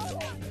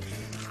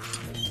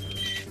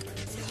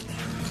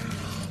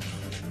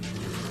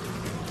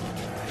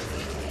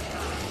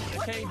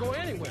 Can't go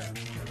anywhere.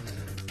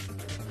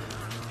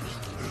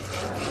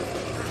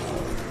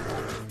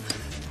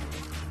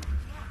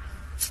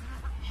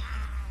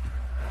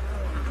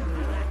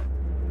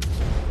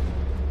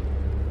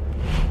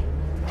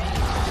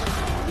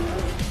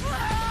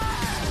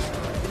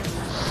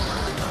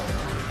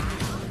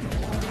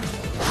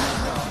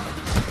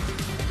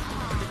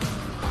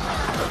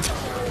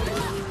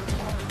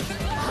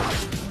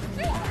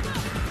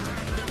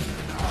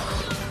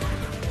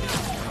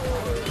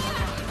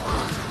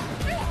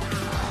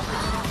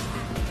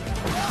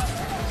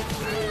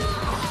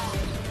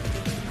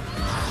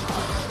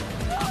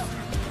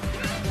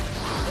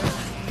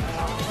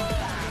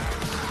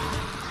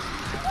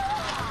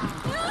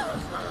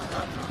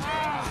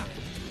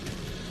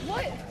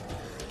 What?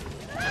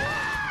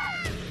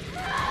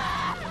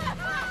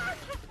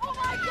 Oh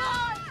my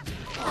God!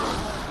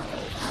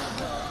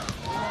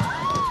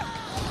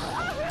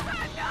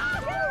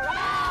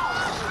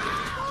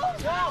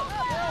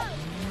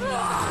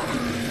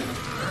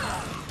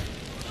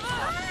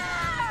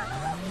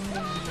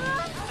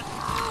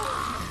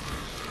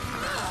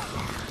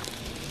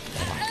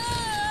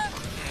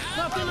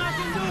 Nothing I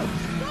can do!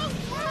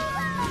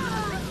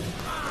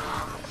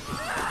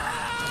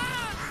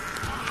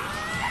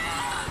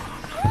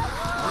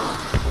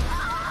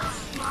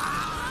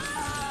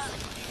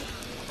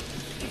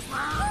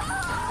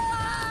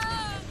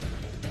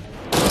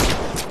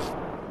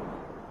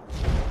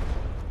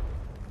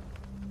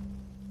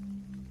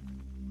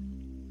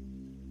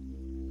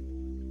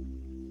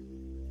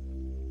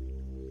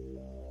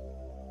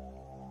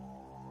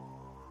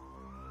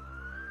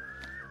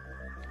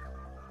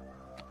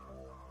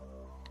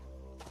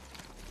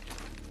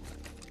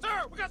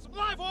 Sir, we got some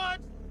live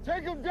ones!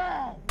 Take him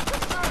down!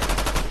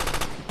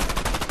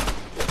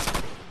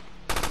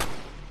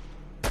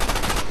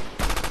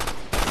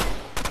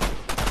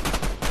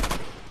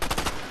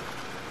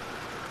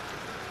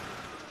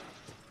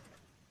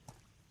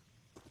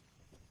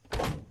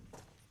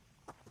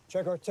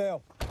 Check our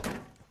tail.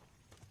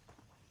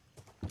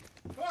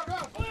 Come on, go!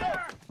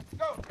 Clear!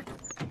 Go!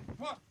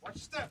 Come on, watch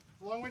your step.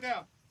 A long way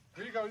down.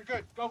 There you go, you're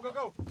good. Go, go,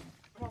 go.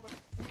 Come on, buddy.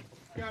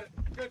 Got it.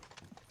 Good.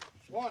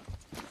 One.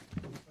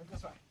 Right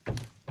this way.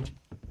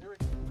 Here we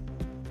go.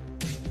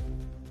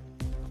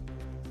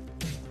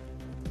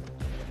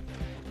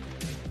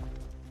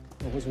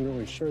 I wasn't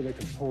really sure they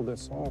could pull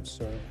this off,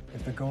 sir.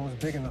 If the goal is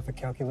big enough, the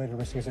calculated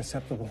risk is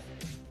acceptable.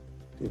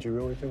 Did you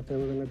really think they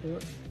were gonna do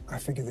it? I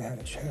figured they had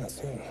a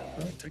chance, yeah.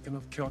 Well, take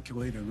enough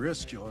calculated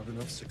risk, you'll have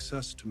enough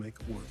success to make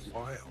it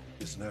worthwhile.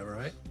 Isn't that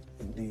right?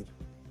 Indeed.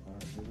 All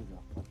right, here we go.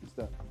 Lucky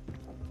step.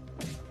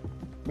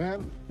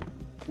 Ma'am,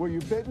 were you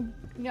bitten?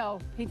 No,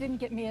 he didn't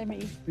get near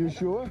me. You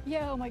sure?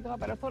 Yeah, oh my God,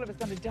 but I thought I was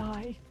gonna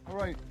die. All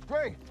right,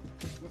 Greg,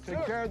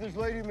 take care of this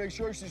lady. Make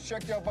sure she's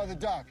checked out by the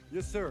doc.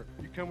 Yes, sir.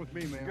 You come with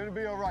me, man. It's gonna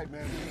be all right,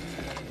 man.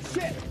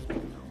 Shit!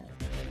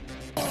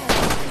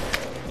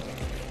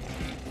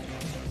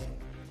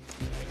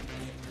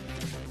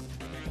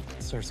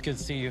 Sir, it's good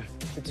to see you.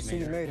 Good to see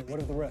you made it.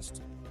 What of the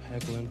rest?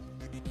 Heckling.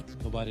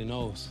 Nobody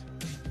knows.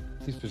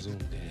 He's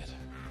presumed dead.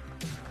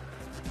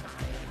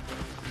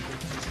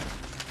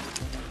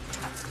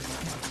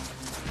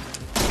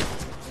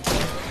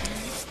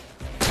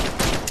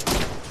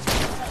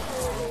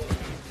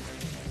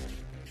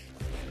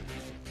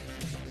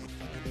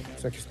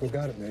 Looks like you still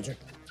got it, Major.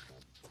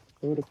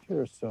 It would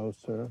appear so,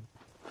 sir.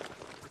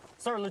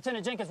 Sir,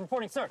 Lieutenant Jenkins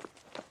reporting, sir.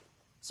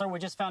 Sir, we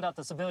just found out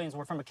the civilians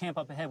were from a camp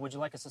up ahead. Would you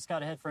like us to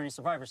scout ahead for any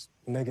survivors?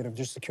 Negative.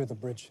 Just secure the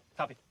bridge.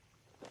 Copy.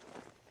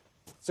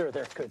 Sir,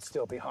 there could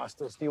still be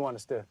hostiles. Do you want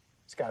us to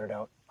scout it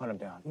out, hunt them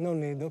down? No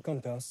need. They'll come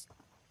to us.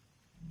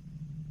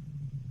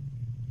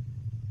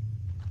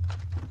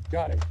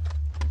 Got it.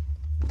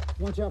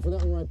 Watch out for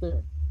that one right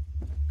there.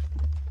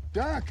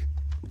 Doc!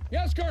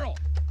 Yes, Colonel.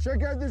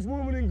 Check out this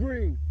woman in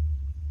green.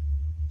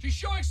 She's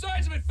showing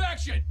signs of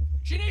infection.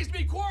 She needs to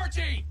be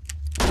quarantined.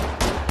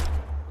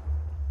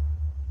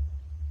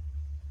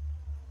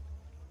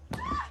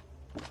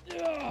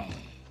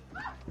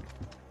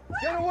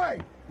 Get away!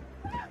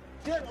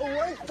 Get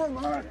away from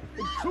her!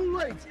 It's too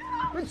late!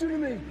 Listen to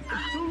me!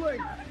 It's too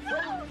late!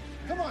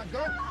 Come on,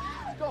 go!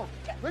 Go!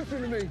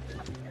 Listen to me!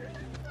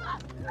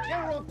 Get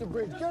her off the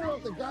bridge! Get her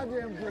off the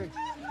goddamn bridge!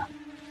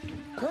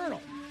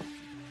 Colonel,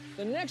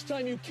 the next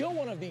time you kill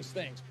one of these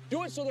things,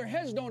 do it so their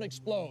heads don't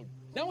explode.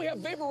 Now we have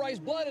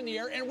vaporized blood in the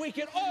air and we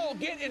can all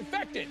get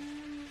infected.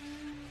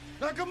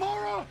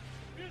 Nakamura!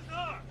 Yes,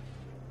 sir!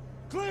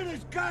 Clear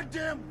this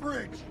goddamn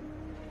bridge!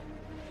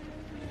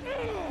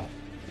 I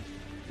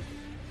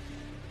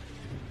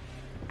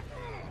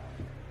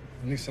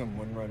knew something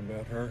wasn't right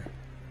about her.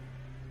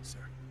 Sir.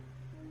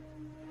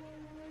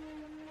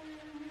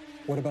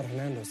 What about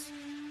Hernandez?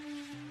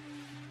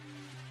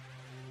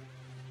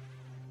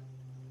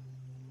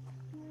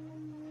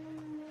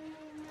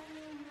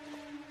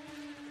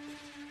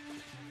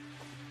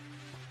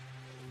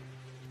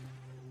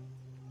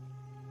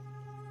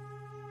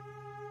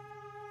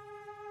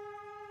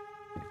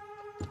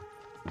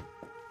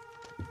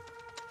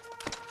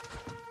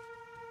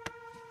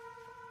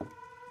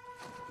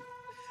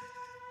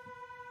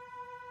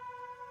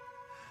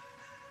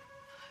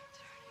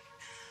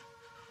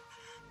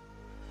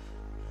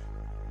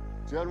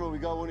 General, we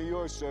got one of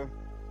yours, sir.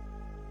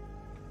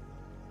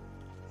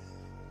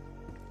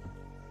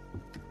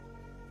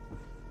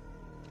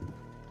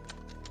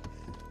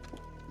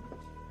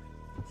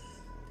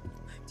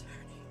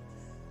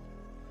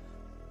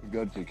 We've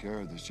got to take care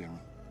of this, General.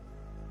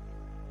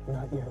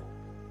 Not yet.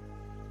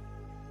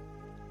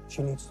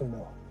 She needs to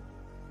know.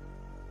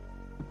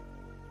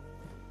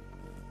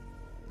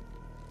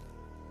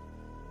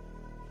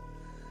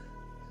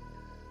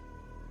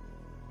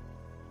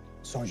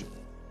 Sergeant,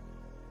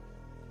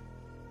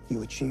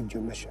 you achieved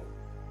your mission.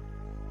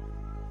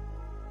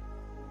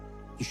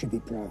 You should be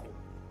proud.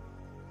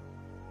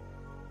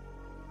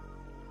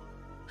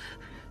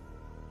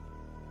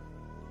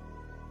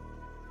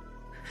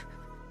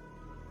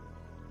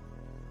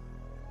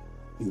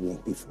 You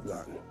won't be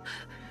forgotten.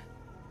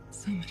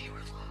 So many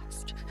were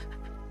lost.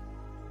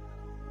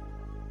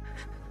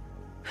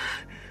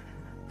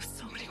 But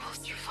so many will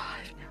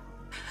survive now.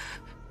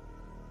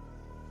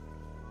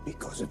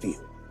 Because of you,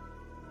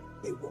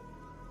 they will.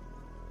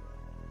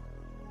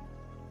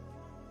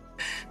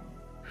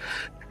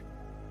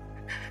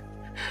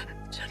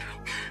 General,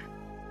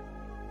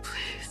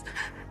 please,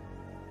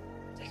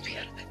 take me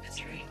out of my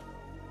misery.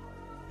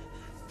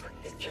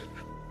 Please,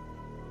 General.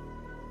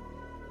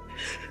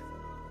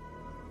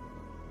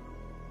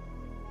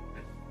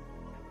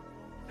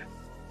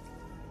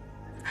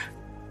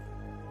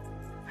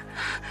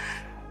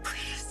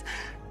 Please.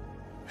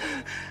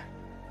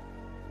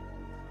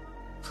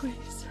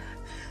 Please.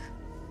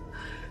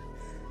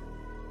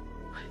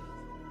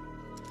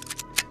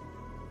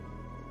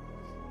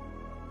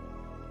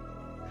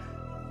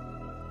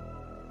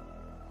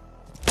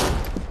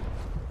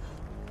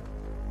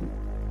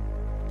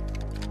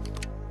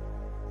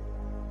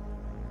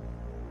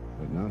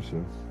 But now,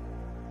 sir.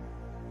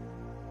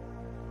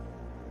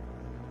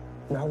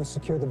 Now we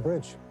secure the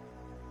bridge.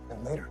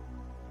 And later,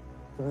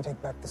 we will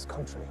take back this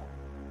country.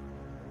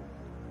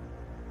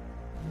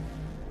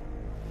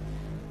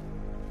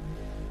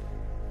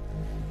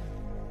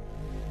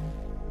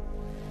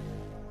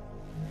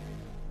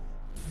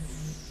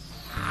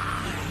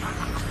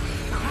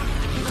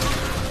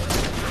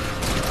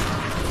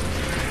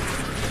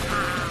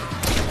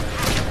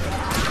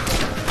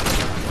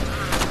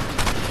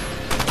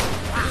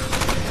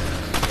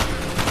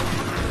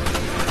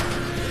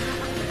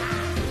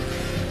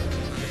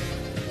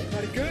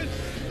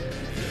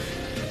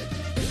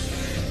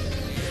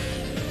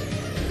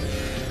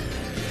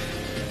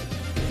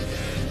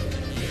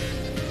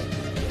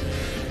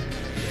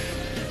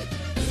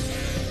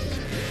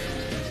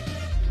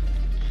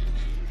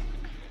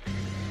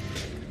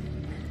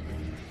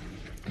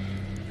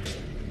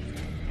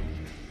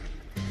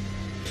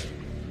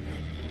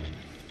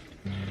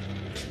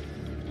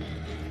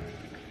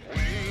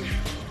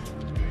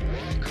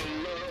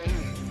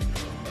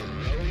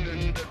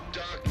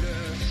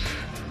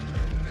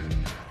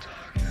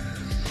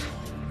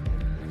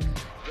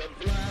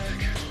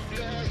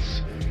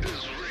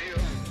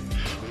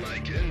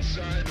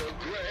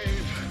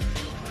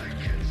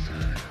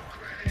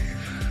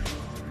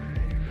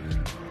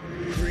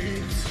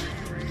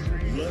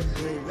 look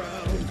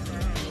around,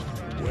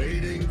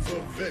 waiting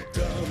for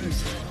victims.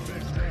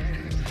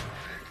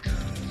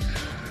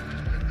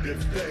 If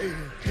they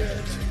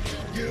get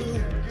you,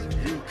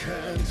 you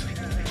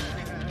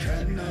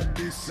cannot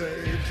be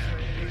saved.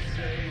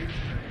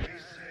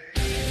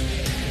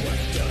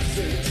 What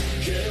doesn't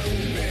kill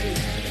me,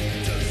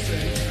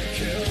 doesn't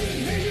kill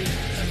me.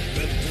 I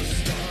better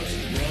start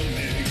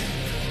running.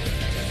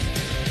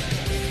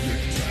 Your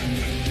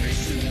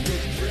determination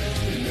will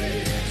thrill me,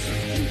 so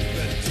you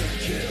better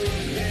kill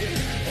me,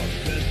 or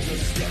better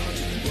start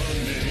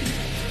running,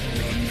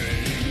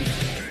 running.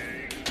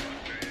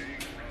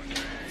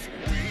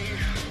 We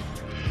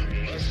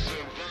must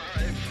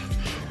survive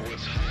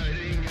what's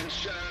hiding in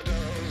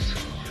shadows.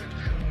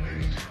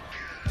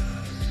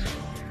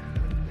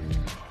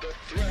 The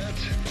threat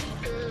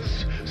is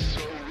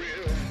so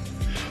real,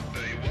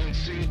 they won't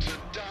seem to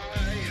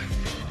die.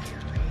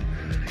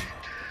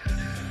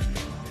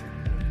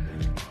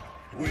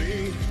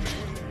 We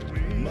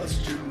must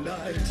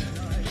unite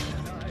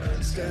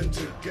and stand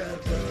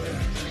together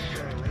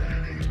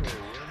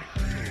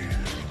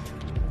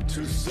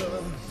to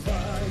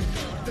survive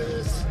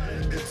this.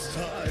 It's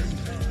time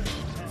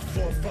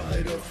for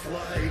fight or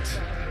flight.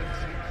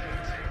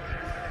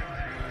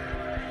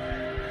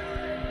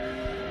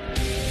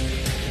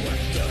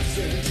 What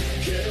doesn't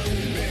kill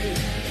me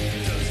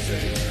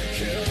doesn't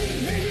kill me.